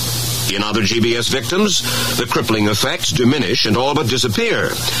 In other GBS victims, the crippling effects diminish and all but disappear.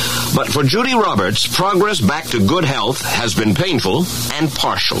 But for Judy Roberts, progress back to good health has been painful and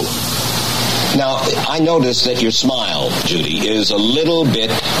partial. Now, I notice that your smile, Judy, is a little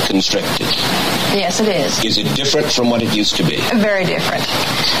bit constricted. Yes, it is. Is it different from what it used to be? Very different.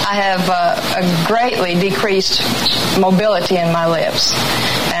 I have a greatly decreased mobility in my lips.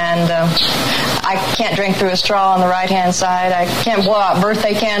 And I can't drink through a straw on the right-hand side. I can't blow out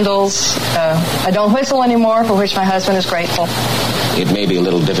birthday candles. I don't whistle anymore, for which my husband is grateful. It may be a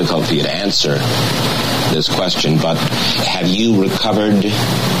little difficult for you to answer this question, but have you recovered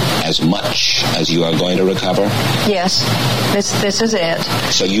as much as you are going to recover? Yes, this is it.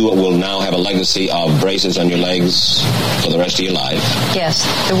 So you will now have a legacy of braces on your legs for the rest of your life? Yes,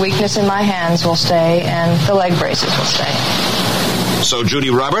 the weakness in my hands will stay and the leg braces will stay. So Judy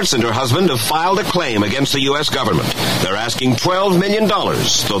Roberts and her husband have filed a claim against the U.S. government. They're asking $12 million,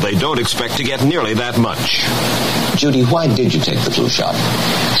 though they don't expect to get nearly that much. Judy, why did you take the flu shot?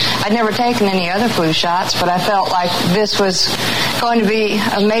 I'd never taken any other flu shots, but I felt like this was going to be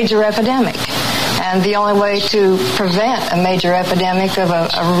a major epidemic. And the only way to prevent a major epidemic of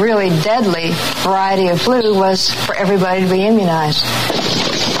a really deadly variety of flu was for everybody to be immunized.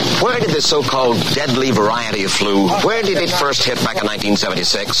 Where did this so-called deadly variety of flu, where did it first hit back in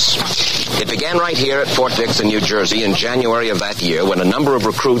 1976? It began right here at Fort Dix in New Jersey in January of that year when a number of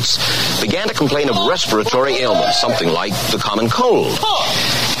recruits began to complain of respiratory ailments, something like the common cold.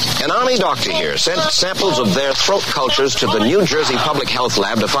 An Army doctor here sent samples of their throat cultures to the New Jersey Public Health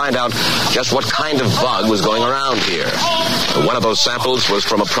Lab to find out just what kind of bug was going around here. One of those samples was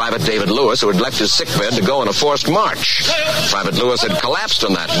from a Private David Lewis who had left his sickbed to go on a forced march. Private Lewis had collapsed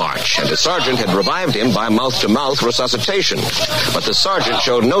on that march, and his sergeant had revived him by mouth-to-mouth resuscitation. But the sergeant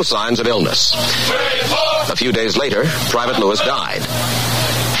showed no signs of illness. A few days later, Private Lewis died.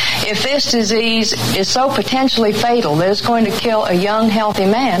 If this disease is so potentially fatal that it's going to kill a young, healthy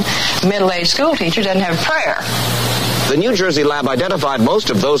man, a middle-aged school teacher doesn't have a prayer. The New Jersey lab identified most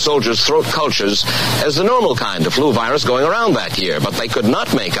of those soldiers' throat cultures as the normal kind of flu virus going around that year, but they could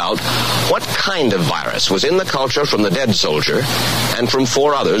not make out what kind of virus was in the culture from the dead soldier and from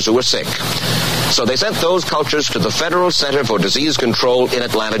 4 others who were sick. So they sent those cultures to the Federal Center for Disease Control in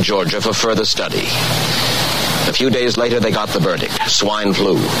Atlanta, Georgia for further study. A few days later, they got the verdict: swine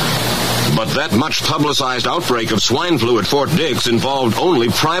flu. But that much publicized outbreak of swine flu at Fort Dix involved only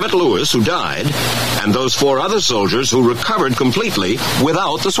Private Lewis, who died, and those 4 other soldiers who recovered completely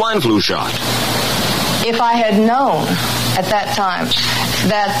without the swine flu shot. If I had known at that time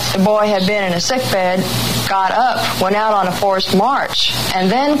that the boy had been in a sick bed, got up, went out on a forced march,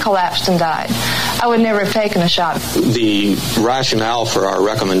 and then collapsed and died, I would never have taken the shot. The rationale for our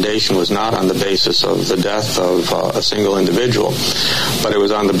recommendation was not on the basis of the death of a single individual, but it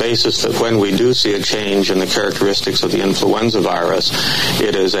was on the basis that when we do see a change in the characteristics of the influenza virus,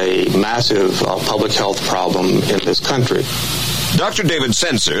 it is a massive public health problem in this country. Dr. David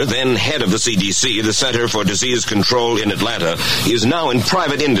Sencer, then head of the CDC, the Center for Disease Control in Atlanta, is now in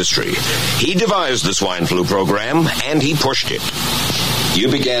private industry. He devised the swine flu program, and he pushed it. You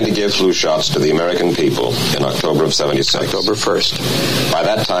began to give flu shots to the American people in October of 76. October 1st. By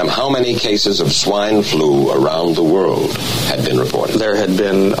that time, how many cases of swine flu around the world had been reported? There had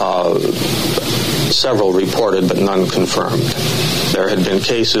been several reported, but none confirmed. There had been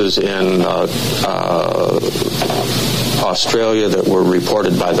cases in Australia that were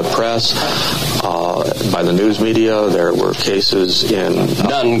reported by the press, by the news media. There were cases in...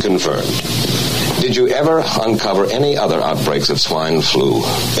 None confirmed. Did you ever uncover any other outbreaks of swine flu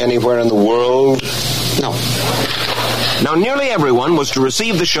anywhere in the world? No. Now, nearly everyone was to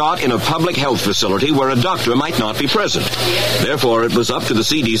receive the shot in a public health facility where a doctor might not be present. Therefore, it was up to the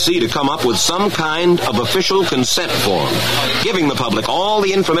CDC to come up with some kind of official consent form, giving the public all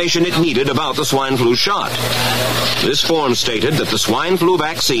the information it needed about the swine flu shot. This form stated that the swine flu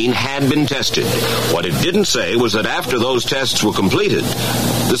vaccine had been tested. What it didn't say was that after those tests were completed,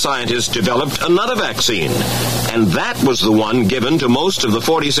 the scientists developed another vaccine, and that was the one given to most of the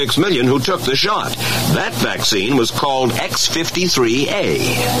 46 million who took the shot. That vaccine was called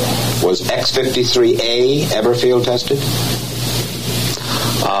X53A. Was X53A ever field tested?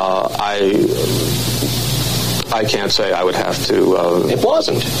 I can't say. I would have to... It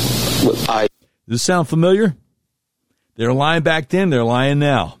wasn't. Does this sound familiar? They're lying back then, they're lying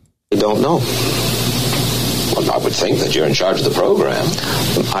now. I don't know. Well, I would think that you're in charge of the program.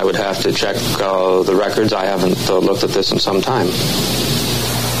 I would have to check the records. I haven't looked at this in some time.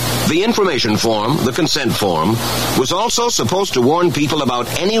 The information form, the consent form, was also supposed to warn people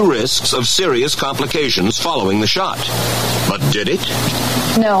about any risks of serious complications following the shot. But did it?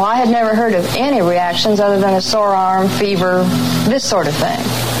 No, I had never heard of any reactions other than a sore arm, fever, this sort of thing.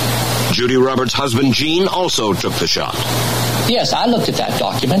 Judy Roberts' husband, Gene, also took the shot. Yes, I looked at that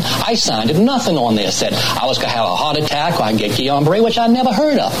document. I signed it. Nothing on there said I was going to have a heart attack or I'd get Guillain-Barré, which I never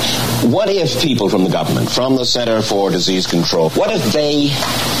heard of. What if people from the government, from the Center for Disease Control, what if they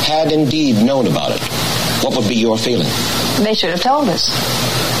had indeed known about it? What would be your feeling? They should have told us.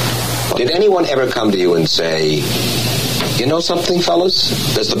 Did anyone ever come to you and say, you know something,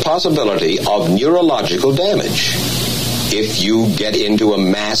 fellas? There's the possibility of neurological damage if you get into a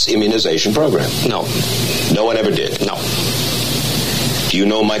mass immunization program? No. No one ever did? No. Do you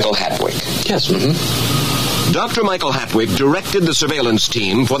know Michael Hatwick? Yes. Mm-hmm. Dr. Michael Hatwick directed the surveillance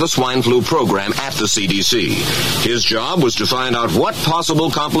team for the swine flu program at the CDC. His job was to find out what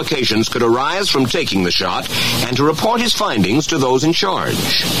possible complications could arise from taking the shot and to report his findings to those in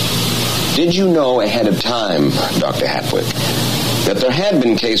charge. Did you know ahead of time, Dr. Hatwick, that there had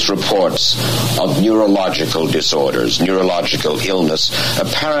been case reports of neurological disorders, neurological illness,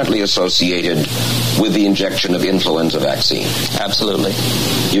 apparently associated with the injection of influenza vaccine? Absolutely.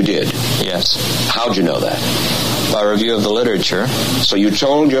 You did? Yes. How'd you know that? By review of the literature. So you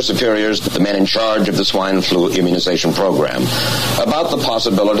told your superiors, the men in charge of the swine flu immunization program, about the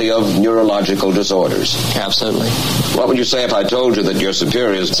possibility of neurological disorders? Absolutely. What would you say if I told you that your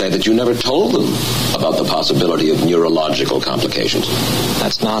superiors say that you never told them about the possibility of neurological complications?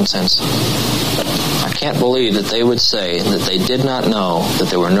 That's nonsense. I can't believe that they would say that they did not know that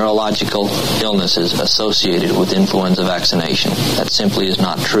there were neurological illnesses associated with influenza vaccination. That simply is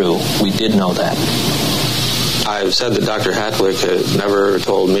not true. We did know that. I've said that Dr. Hatwick had never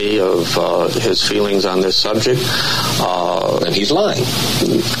told me of his feelings on this subject. And he's lying.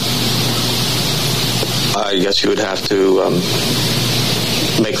 I guess you would have to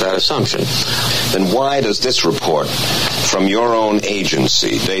make that assumption. Then why does this report from your own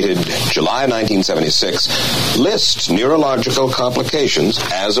agency, dated July 1976, list neurological complications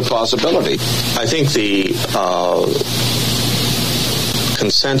as a possibility? I think the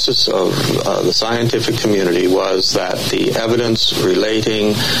consensus of the scientific community was that the evidence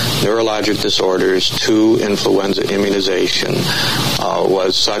relating neurologic disorders to influenza immunization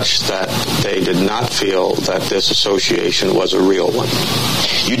was such that they did not feel that this association was a real one.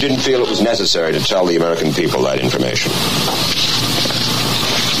 You didn't feel it was necessary to tell the American people that information?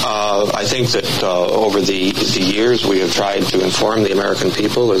 I think that over the years we have tried to inform the American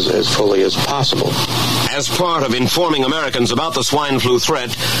people as fully as possible. As part of informing Americans about the swine flu threat,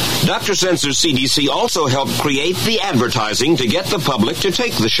 Dr. Sencer's CDC also helped create the advertising to get the public to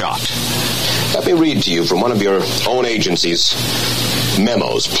take the shot. Let me read to you from one of your own agency's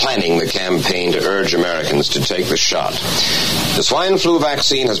memos planning the campaign to urge Americans to take the shot. The swine flu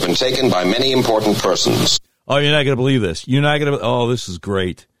vaccine has been taken by many important persons. Oh, you're not going to believe this. You're not going to. Oh, this is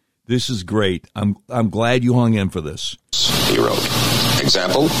great. This is great. I'm glad you hung in for this. He wrote.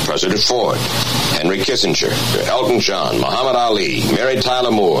 Example, President Ford, Henry Kissinger, Elton John, Muhammad Ali, Mary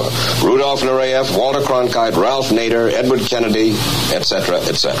Tyler Moore, Rudolph Nureyev, Walter Cronkite, Ralph Nader, Edward Kennedy, etc.,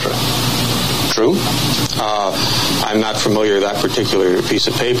 etc. True? I'm not familiar with that particular piece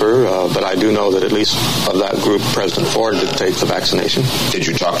of paper, but I do know that at least of that group, President Ford did take the vaccination. Did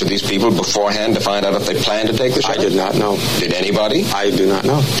you talk to these people beforehand to find out if they planned to take the shot? I did not know. Did anybody? I do not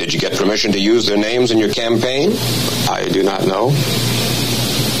know. Did you get permission to use their names in your campaign? I do not know.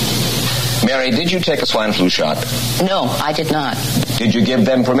 Mary, did you take a swine flu shot? No, I did not. Did you give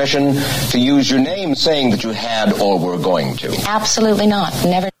them permission to use your name saying that you had or were going to? Absolutely not.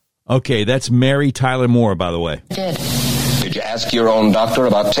 Never. Okay, that's Mary Tyler Moore, by the way. Did. Did you ask your own doctor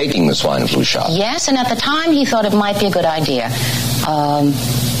about taking the swine flu shot? Yes, and at the time he thought it might be a good idea.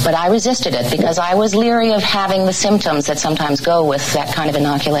 But I resisted it because I was leery of having the symptoms that sometimes go with that kind of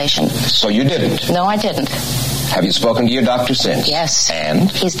inoculation. So you didn't? No, I didn't. Have you spoken to your doctor since? Yes. And?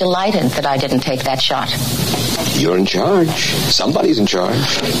 He's delighted that I didn't take that shot. You're in charge. Somebody's in charge.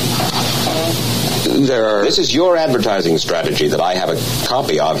 This is your advertising strategy that I have a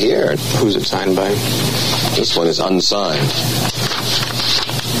copy of here. Who's it signed by? This one is unsigned.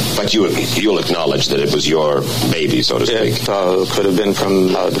 But you'll acknowledge that it was your baby, so to speak. It could have been from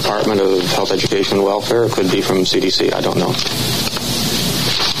Department of Health, Education, and Welfare. It could be from CDC. I don't know.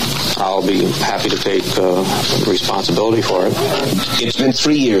 I'll be happy to take responsibility for it. It's been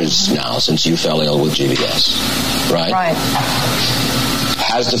 3 years now since you fell ill with GBS, right? Right.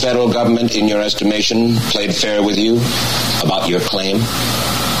 Has the federal government, in your estimation, played fair with you about your claim?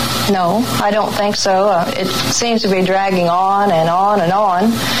 No, I don't think so. It seems to be dragging on and on and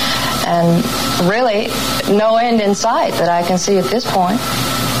on, and really no end in sight that I can see at this point.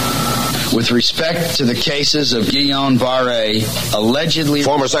 With respect to the cases of Guillain-Barré, allegedly...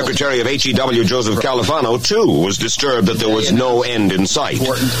 Former Secretary of HEW Joseph Califano, too, was disturbed that there was no end in sight.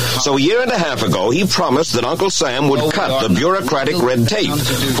 So a year and a half ago, he promised that Uncle Sam would cut the bureaucratic red tape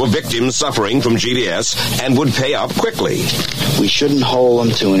for victims suffering from GBS and would pay up quickly. We shouldn't hold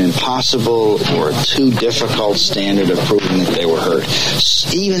them to an impossible or too difficult standard of proving that they were hurt.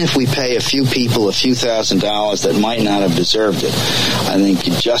 Even if we pay a few people a few $1,000s that might not have deserved it, I think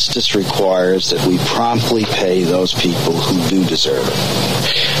justice requires that we promptly pay those people who do deserve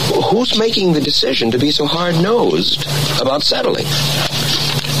it. Who's making the decision to be so hard-nosed about settling?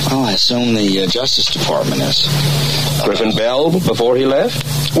 Well, I assume the Justice Department is. Griffin Bell before he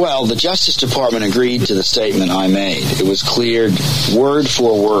left? Well, the Justice Department agreed to the statement I made. It was cleared word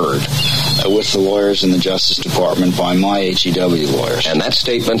for word with the lawyers in the Justice Department by my HEW lawyers. And that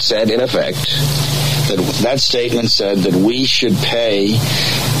statement said, in effect... That statement said that we should pay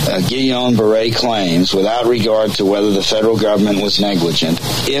Guillain-Barré claims without regard to whether the federal government was negligent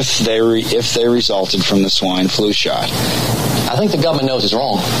if they resulted from the swine flu shot. I think the government knows it's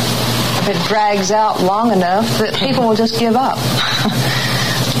wrong. If it drags out long enough, that people will just give up.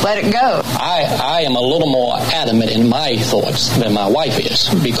 Let it go. I am a little more adamant in my thoughts than my wife is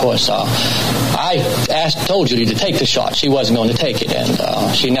because I told Judy to take the shot. She wasn't going to take it,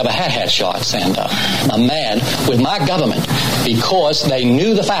 and she never had shots. And I'm mad with my government because they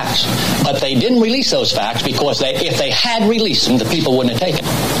knew the facts, but they didn't release those facts because if they had released them, the people wouldn't have taken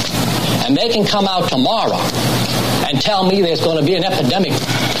them. And they can come out tomorrow and tell me there's going to be an epidemic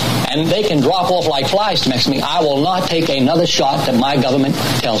and they can drop off like flies next to me. I will not take another shot that my government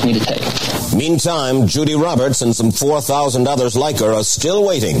tells me to take. Meantime, Judy Roberts and some 4,000 others like her are still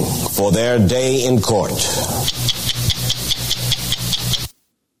waiting for their day in court.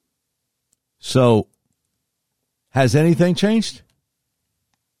 So, has anything changed?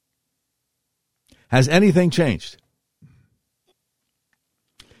 Has anything changed?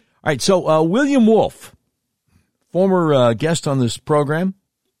 All right, so William Wolf, former guest on this program,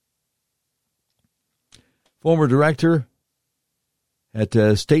 former director at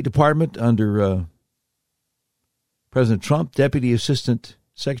the State Department under President Trump, Deputy Assistant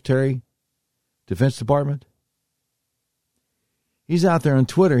Secretary, Defense Department. He's out there on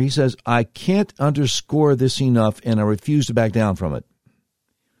Twitter. He says, I can't underscore this enough, and I refuse to back down from it.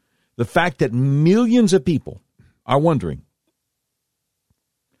 The fact that millions of people are wondering,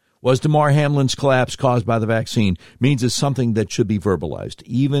 was Damar Hamlin's collapse caused by the vaccine, means it's something that should be verbalized,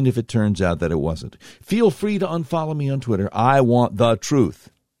 even if it turns out that it wasn't. Feel free to unfollow me on Twitter. I want the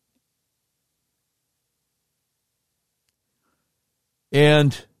truth.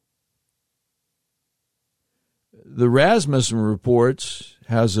 And the Rasmussen Reports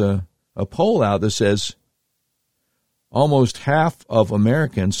has a poll out that says almost half of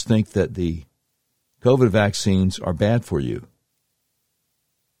Americans think that the COVID vaccines are bad for you.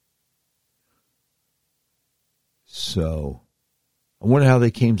 So I wonder how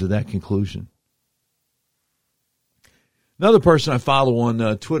they came to that conclusion. Another person I follow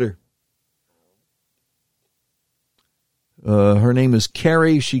on Twitter, her name is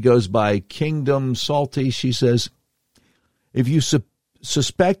Carrie. She goes by Kingdom Salty. She says, if you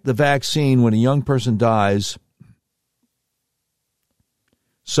suspect the vaccine when a young person dies,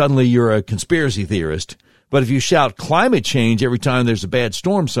 suddenly you're a conspiracy theorist. But if you shout climate change every time there's a bad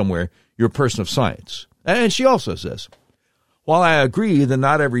storm somewhere, you're a person of science. And she also says, while I agree that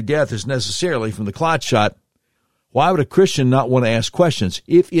not every death is necessarily from the clot shot, why would a Christian not want to ask questions?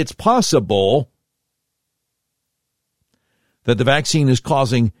 If it's possible that the vaccine is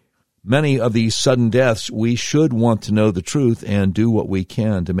causing many of these sudden deaths, we should want to know the truth and do what we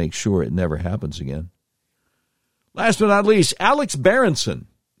can to make sure it never happens again. Last but not least, Alex Berenson.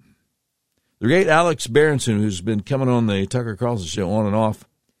 The great Alex Berenson, who's been coming on the Tucker Carlson show on and off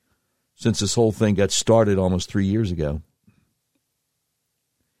since this whole thing got started almost 3 years ago.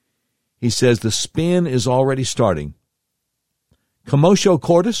 He says the spin is already starting. Commotio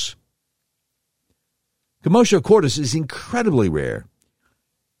cordis? Commotio cordis is incredibly rare.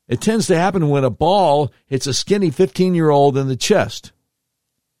 It tends to happen when a ball hits a skinny 15-year-old in the chest.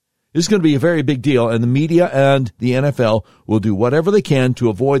 This is going to be a very big deal, and the media and the NFL will do whatever they can to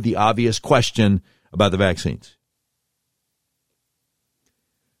avoid the obvious question about the vaccines.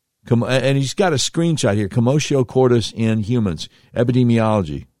 And he's got a screenshot here, Commotio cordis in humans,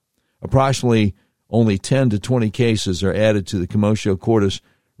 epidemiology. Approximately only 10 to 20 cases are added to the Commotio cordis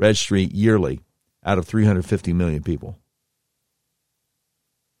registry yearly out of 350 million people.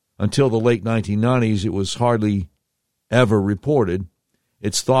 Until the late 1990s, it was hardly ever reported.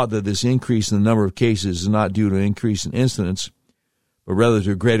 It's thought that this increase in the number of cases is not due to an increase in incidence, but rather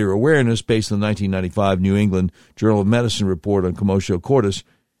to greater awareness based on the 1995 New England Journal of Medicine report on Commotio cordis.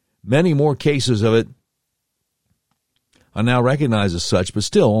 Many more cases of it are now recognized as such, but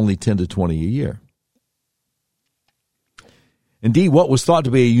still only 10 to 20 a year. Indeed, what was thought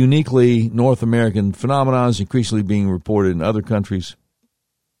to be a uniquely North American phenomenon is increasingly being reported in other countries.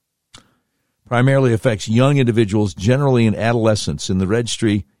 Primarily affects young individuals, generally in adolescence. In the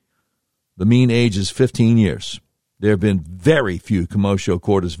registry, the mean age is 15 years. There have been very few Commotio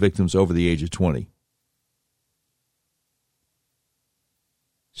cordis victims over the age of 20.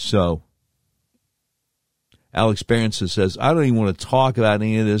 So, Alex Berenson says, I don't even want to talk about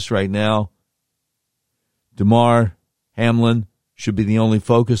any of this right now. Damar Hamlin should be the only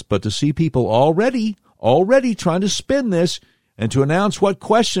focus, but to see people already trying to spin this and to announce what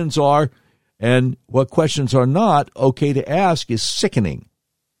questions are and what questions are not okay to ask is sickening.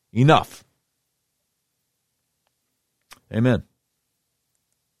 Enough. Amen.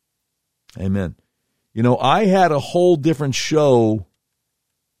 Amen. You know, I had a whole different show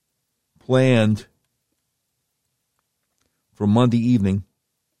planned for Monday evening.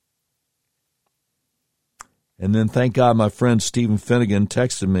 And then, thank God, my friend Stephen Finnegan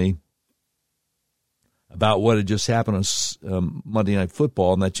texted me about what had just happened on Monday Night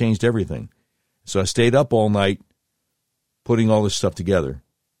Football, and that changed everything. So I stayed up all night putting all this stuff together.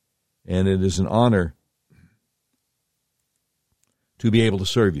 And it is an honor to be able to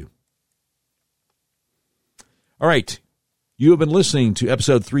serve you. All right. You have been listening to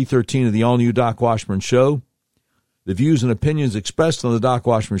episode 313 of the all-new Doc Washburn Show. The views and opinions expressed on the Doc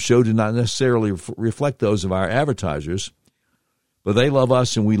Washburn Show do not necessarily reflect those of our advertisers, but they love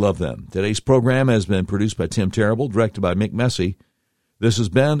us and we love them. Today's program has been produced by Tim Terrible, directed by Mick Messy. This has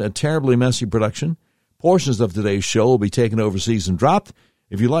been a terribly messy production. Portions of today's show will be taken overseas and dropped.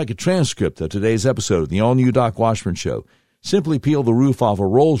 If you'd like a transcript of today's episode of the all-new Doc Washburn Show, simply peel the roof off a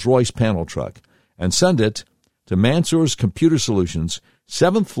Rolls-Royce panel truck and send it to Mansour's Computer Solutions,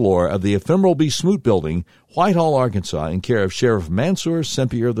 7th floor of the Ephemeral B. Smoot Building, Whitehall, Arkansas, in care of Sheriff Mansour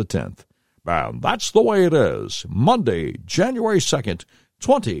Sempier X. And that's the way it is. Monday, January 2nd,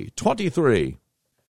 2023.